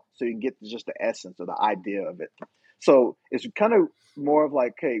out so you can get just the essence or the idea of it. So it's kind of more of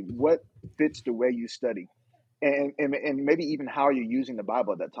like, hey, what fits the way you study, and maybe even how you're using the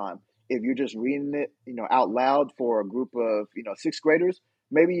Bible at that time. If you're just reading it, out loud for a group of sixth graders,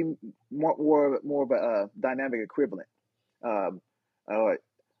 maybe more of a dynamic equivalent, or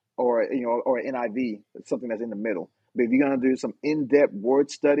NIV, something that's in the middle. But if you're going to do some in-depth word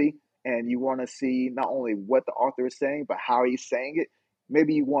study and you want to see not only what the author is saying, but how he's saying it,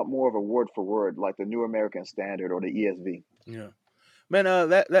 maybe you want more of a word for word, like the New American Standard or the ESV. Yeah. Man,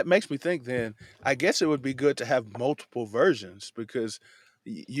 that makes me think then, I guess it would be good to have multiple versions, because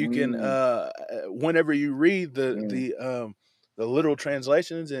you can, whenever you read the literal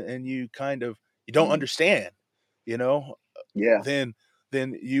translations and you don't understand, Yeah. then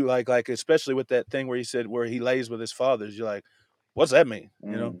you like especially with that thing where he said where he lays with his fathers, you're like, what's that mean?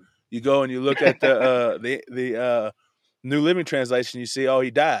 You go and you look at the New Living Translation, you see, oh, he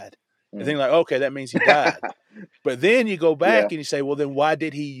died. And then like, okay, that means he died. But then you go back and you say, well, then why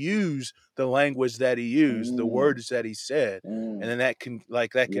did he use the language that he used, the words that he said? And then that can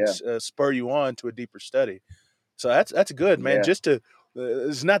spur you on to a deeper study. So that's good, man. Yeah. Just to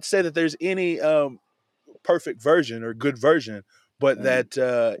it's not to say that there's any perfect version or good version, but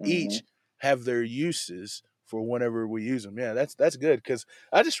that each have their uses for whenever we use them. Yeah, that's good, because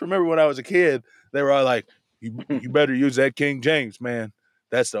I just remember when I was a kid, they were all like, you better use that King James, man.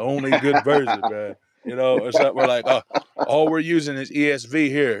 That's the only good version, man. Or something. We're like, oh, all we're using is ESV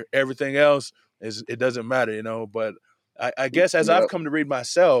here. Everything else it doesn't matter, But I guess as I've come to read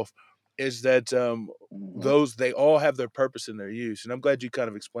myself, is that they all have their purpose and their use, and I'm glad you kind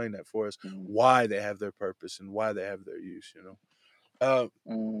of explained that for us, why they have their purpose and why they have their use.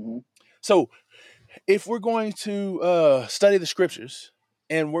 So if we're going to study the scriptures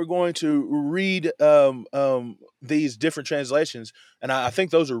and we're going to read these different translations, and I think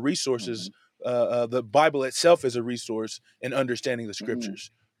those are resources. The Bible itself is a resource in understanding the scriptures,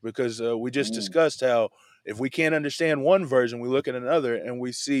 because we just discussed how if we can't understand one version, we look at another and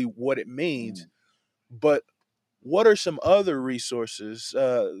we see what it means. But what are some other resources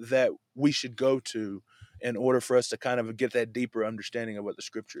that we should go to in order for us to kind of get that deeper understanding of what the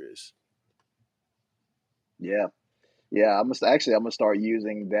scripture is? Yeah, I'm gonna start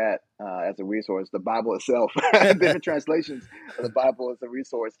using that as a resource. The Bible itself, different translations of the Bible as a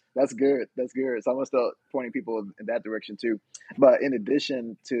resource. That's good. That's good. So I'm gonna start pointing people in that direction too. But in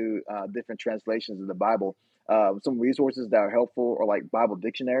addition to different translations of the Bible, some resources that are helpful are like Bible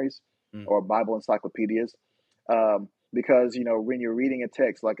dictionaries or Bible encyclopedias, because when you're reading a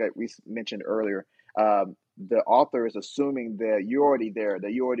text, like we mentioned earlier, the author is assuming that you're already there,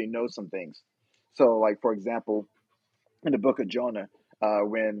 that you already know some things. So, like for example, in the book of Jonah,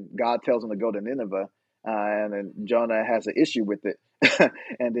 when God tells him to go to Nineveh, and then Jonah has an issue with it.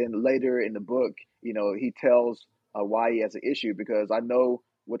 And then later in the book, he tells why he has an issue, because I know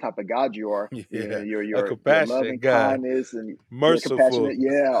what type of God you are. Yeah, Your loving God. kindness and merciful, compassionate.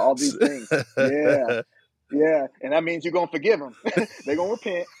 Yeah, all these things. Yeah. And that means you're going to forgive them. They're going to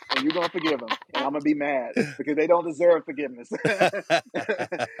repent and you're going to forgive them. And I'm going to be mad because they don't deserve forgiveness. But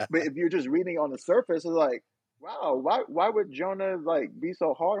if you're just reading on the surface, it's like, wow, why would Jonah be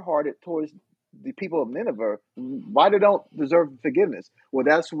so hard-hearted towards the people of Nineveh? Why they don't deserve forgiveness? Well,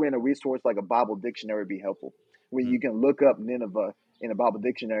 that's when a resource like a Bible dictionary would be helpful, when you can look up Nineveh in the Bible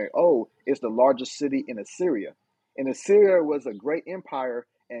dictionary, oh, it's the largest city in Assyria. And Assyria was a great empire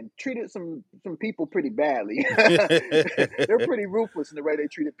and treated some people pretty badly. They're pretty ruthless in the way they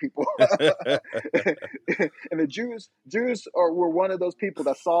treated people. And the Jews were one of those people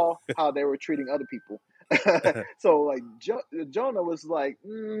that saw how they were treating other people. So like Jonah was like,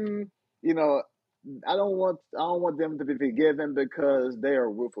 you know, I don't want them to be forgiven because they are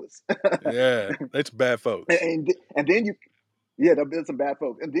ruthless. Yeah, that's bad folks. And then there's some bad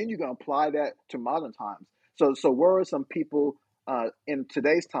folks, and then you can apply that to modern times. So where are some people in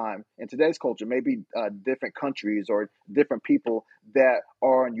today's time, in today's culture, maybe different countries or different people that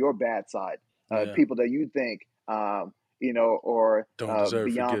are on your bad side, Yeah. people that you think or Don't deserve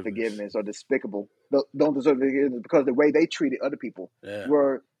beyond forgiveness. forgiveness or despicable, don't deserve forgiveness because of the way they treated other people. Yeah.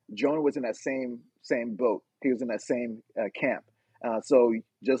 Where Jonah was in that same boat, he was in that same camp. So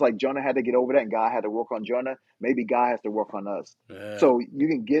just like Jonah had to get over that and God had to work on Jonah, maybe God has to work on us. Yeah. So you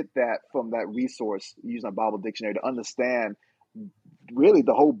can get that from that resource using a Bible dictionary to understand really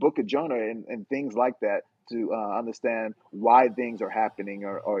the whole book of Jonah and things like that, to understand why things are happening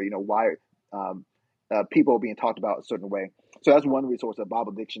or why people are being talked about a certain way. So that's one resource, a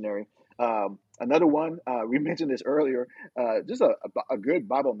Bible dictionary. Another one, we mentioned this earlier, just a good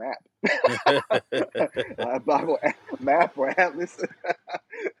Bible map. A Bible map or atlas.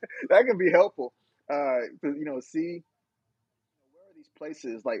 That can be helpful to see where are these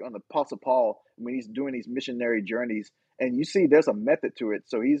places, like on the Apostle Paul when he's doing these missionary journeys, and you see there's a method to it.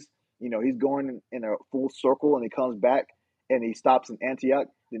 So he's going in a full circle and he comes back and he stops in Antioch.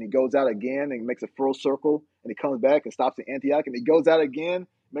 Then he goes out again and makes a full circle and he comes back and stops in Antioch and he goes out again,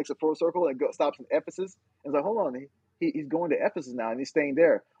 makes a full circle and stops in Ephesus. And it's like, hold on, he's going to Ephesus now and he's staying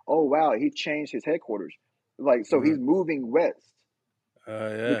there. Oh wow, he changed his headquarters. Like so, he's moving west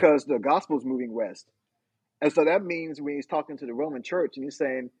because the gospel is moving west. And so that means when he's talking to the Roman church and he's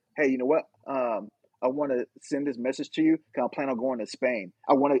saying, hey, you know what? I want to send this message to you because I plan on going to Spain.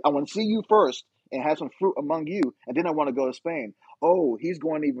 I want to see you first and have some fruit among you, and then I want to go to Spain. Oh, he's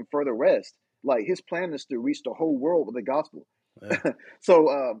going even further west. Like his plan is to reach the whole world with the gospel. Yeah.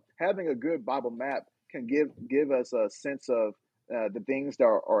 So having a good Bible map can give us a sense of the things that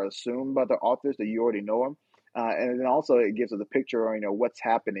are assumed by the authors that you already know them. And then also it gives us a picture on what's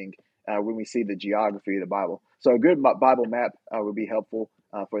happening when we see the geography of the Bible. So a good Bible map would be helpful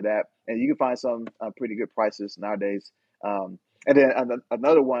for that. And you can find some pretty good prices nowadays. And then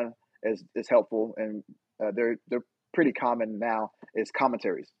another one is helpful, and they're pretty common now, is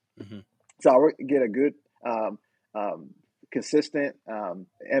commentaries. Mm-hmm. So I would get a good consistent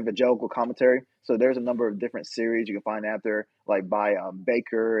evangelical commentary. So there's a number of different series you can find out there, like by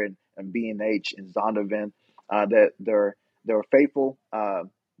Baker and B&H and Zondervan, that they're faithful.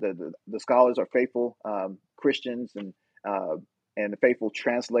 The scholars are faithful Christians and the faithful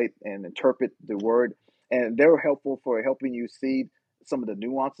translate and interpret the word, and they're helpful for helping you see some of the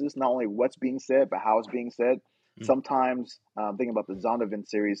nuances, not only what's being said but how it's being said. Mm-hmm. Sometimes thinking about the Zondervan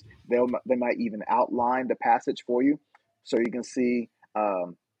series, they might even outline the passage for you, so you can see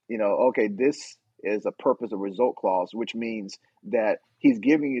okay, this is a purpose or result clause, which means that he's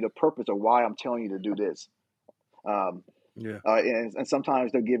giving you the purpose of why I'm telling you to do this. And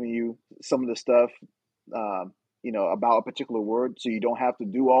sometimes they're giving you some of the stuff, about a particular word, so you don't have to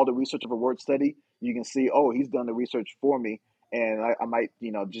do all the research of a word study. You can see, oh, he's done the research for me, and I might,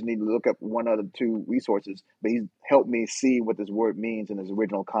 just need to look up one of the two resources, but he's helped me see what this word means in its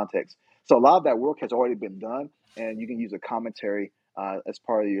original context. So a lot of that work has already been done, and you can use a commentary as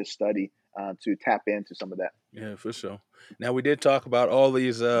part of your study to tap into some of that. Yeah, for sure. Now, we did talk about all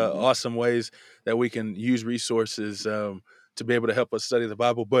these awesome ways that we can use resources to be able to help us study the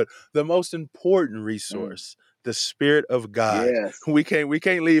Bible, but the most important resource, the Spirit of God, we can't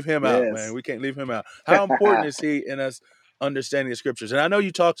leave him out, man. We can't leave him out. How important is he in us understanding the scriptures? And I know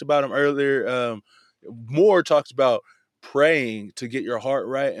you talked about him earlier. Moore talks about praying to get your heart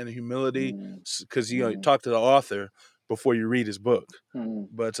right and humility, because you talk to the author before you read his book.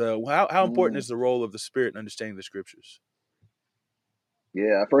 But how important is the role of the Spirit in understanding the scriptures?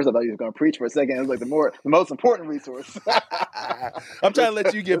 Yeah, at first I thought you were going to preach for a second. It was like the most important resource. I'm trying to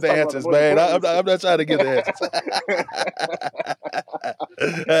let you give the answers, man. I'm not trying to give the answers.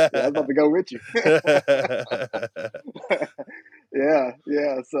 Yeah, I was about to go with you.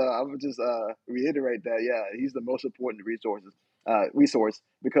 Yeah. So I would just reiterate that. Yeah, he's the most important resource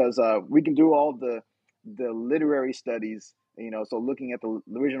because we can do all the literary studies. So looking at the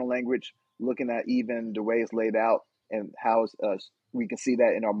original language, looking at even the way it's laid out and how we can see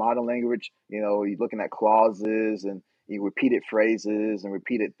that in our modern language. You're looking at clauses and repeated phrases and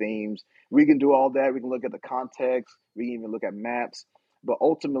repeated themes. We can do all that. We can look at the context. We can even look at maps. But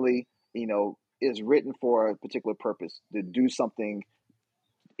ultimately, is written for a particular purpose to do something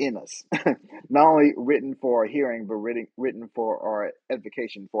in us. Not only written for our hearing, but written for our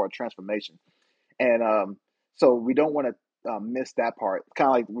edification, for our transformation. And so we don't want to miss that part. Kind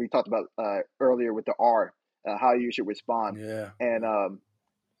of like we talked about earlier with the R, how you should respond. Yeah. And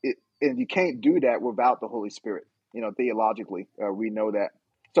and you can't do that without the Holy Spirit. Theologically, we know that.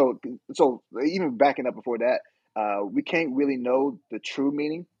 So even backing up before that, we can't really know the true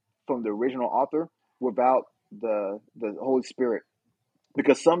meaning from the original author without the Holy Spirit,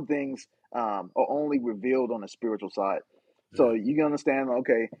 because some things are only revealed on the spiritual side. So you can understand,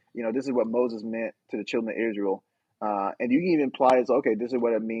 okay, this is what Moses meant to the children of Israel. And you can even imply it's, okay, this is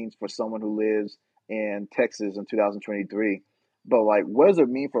what it means for someone who lives in Texas in 2023. But like, what does it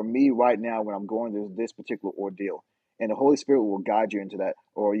mean for me right now when I'm going through this particular ordeal? And the Holy Spirit will guide you into that.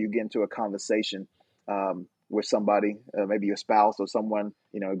 Or you get into a conversation with somebody, maybe your spouse or someone,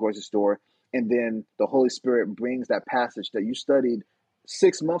 at a grocery store. And then the Holy Spirit brings that passage that you studied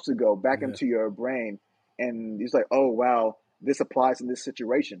 6 months ago back into your brain. And he's like, oh, wow, this applies in this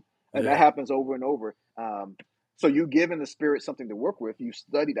situation. And that happens over and over. So you giving the Spirit something to work with. You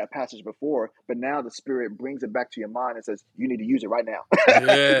studied that passage before, but now the Spirit brings it back to your mind and says, you need to use it right now.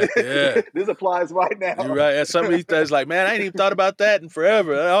 Yeah. This applies right now. You're right. And some of these things, like, man, I ain't even thought about that in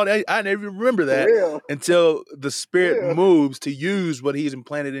forever. I never even remember that until the Spirit moves to use what He's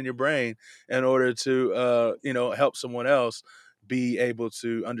implanted in your brain in order to, help someone else be able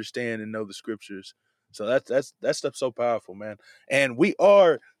to understand and know the Scriptures. So that stuff's so powerful, man. And we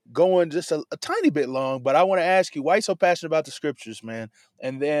are going just a tiny bit long, but I want to ask you, why you so passionate about the Scriptures, man?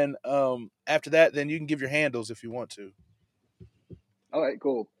 And then after that, then you can give your handles if you want to. All right,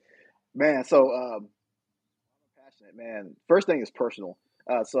 cool, man. So I'm passionate, man. First thing is personal.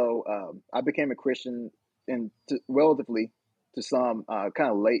 I became a Christian relatively to some kind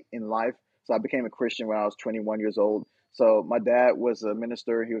of late in life. So I became a Christian when I was 21 years old. So my dad was a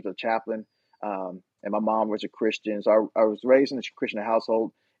minister; he was a chaplain, and my mom was a Christian. So I was raised in a Christian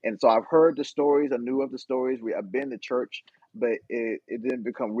household, and so I've heard the stories. I knew of the stories. I've been to church, but it didn't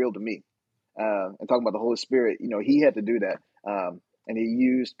become real to me. And talking about the Holy Spirit, He had to do that. And He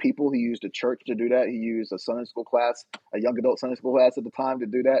used people. He used the church to do that. He used a Sunday school class, a young adult Sunday school class at the time to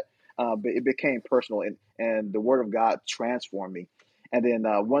do that. But it became personal, and the Word of God transformed me. And then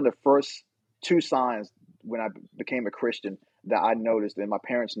one of the first two signs when I became a Christian that I noticed and my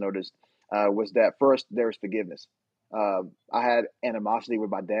parents noticed was that first there's forgiveness. I had animosity with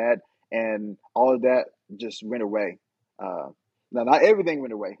my dad, and all of that just went away. Now, not everything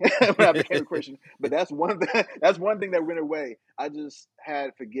went away when I became a Christian, but that's one thing that went away. I just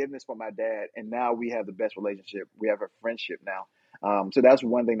had forgiveness for my dad, and now we have the best relationship. We have a friendship now. So that's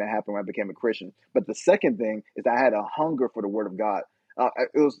one thing that happened when I became a Christian. But the second thing is I had a hunger for the Word of God.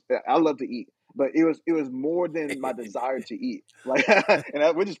 I love to eat, but it was more than my desire to eat. Like,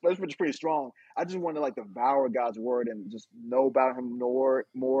 which is pretty strong. I just wanted to like devour God's Word and just know about Him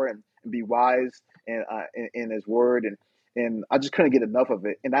more and be wise and in His Word, and I just couldn't get enough of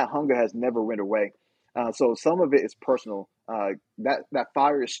it. And that hunger has never went away. So some of it is personal. That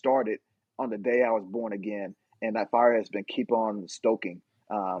fire started on the day I was born again, and that fire has been keep on stoking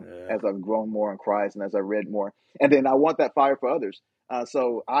as I've grown more in Christ and as I read more. And then I want that fire for others.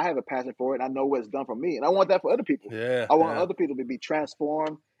 So I have a passion for it, and I know what it's done for me, and I want that for other people. I want other people to be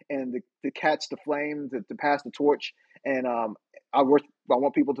transformed and to catch the flame, to pass the torch. And I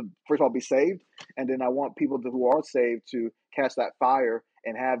want people to, first of all, be saved, and then I want people who are saved to catch that fire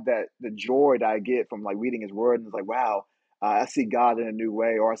and have the joy that I get from like reading His Word, and it's like, wow, I see God in a new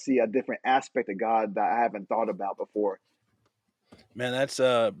way, or I see a different aspect of God that I haven't thought about before. Man, that's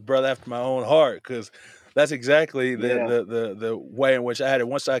brother after my own heart, because that's exactly the way in which I had it.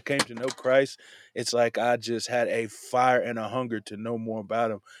 Once I came to know Christ, it's like I just had a fire and a hunger to know more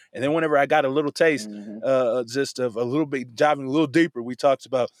about Him. And then whenever I got a little taste, just of a little bit, diving a little deeper, we talked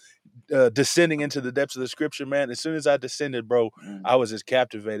about descending into the depths of the Scripture, man. As soon as I descended, bro, I was just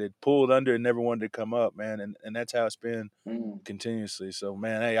captivated, pulled under, and never wanted to come up, man. And that's how it's been continuously. So,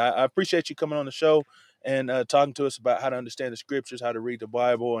 man, hey, I appreciate you coming on the show and talking to us about how to understand the Scriptures, how to read the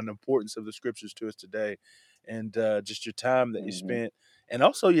Bible, and the importance of the Scriptures to us today. And just your time that you spent. And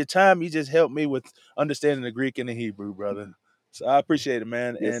also your time, you just helped me with understanding the Greek and the Hebrew, brother. So I appreciate it,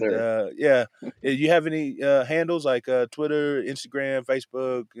 man. Yes, and sir. you have any handles like Twitter, Instagram,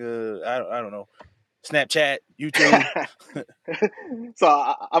 Facebook? I don't know. Snapchat, YouTube. So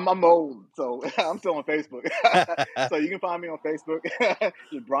I'm old, so I'm still on Facebook. So you can find me on Facebook,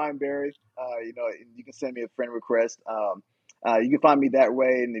 just Brian Berry. You can send me a friend request. You can find me that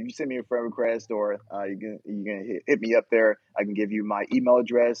way, and if you send me a friend request, or you can hit me up there, I can give you my email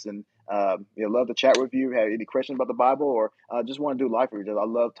address, and love to chat with you. Have any questions about the Bible, or just want to do life with you? I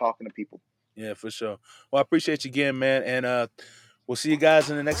love talking to people. Yeah, for sure. Well, I appreciate you again, man, and we'll see you guys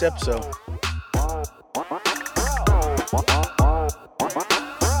in the next episode.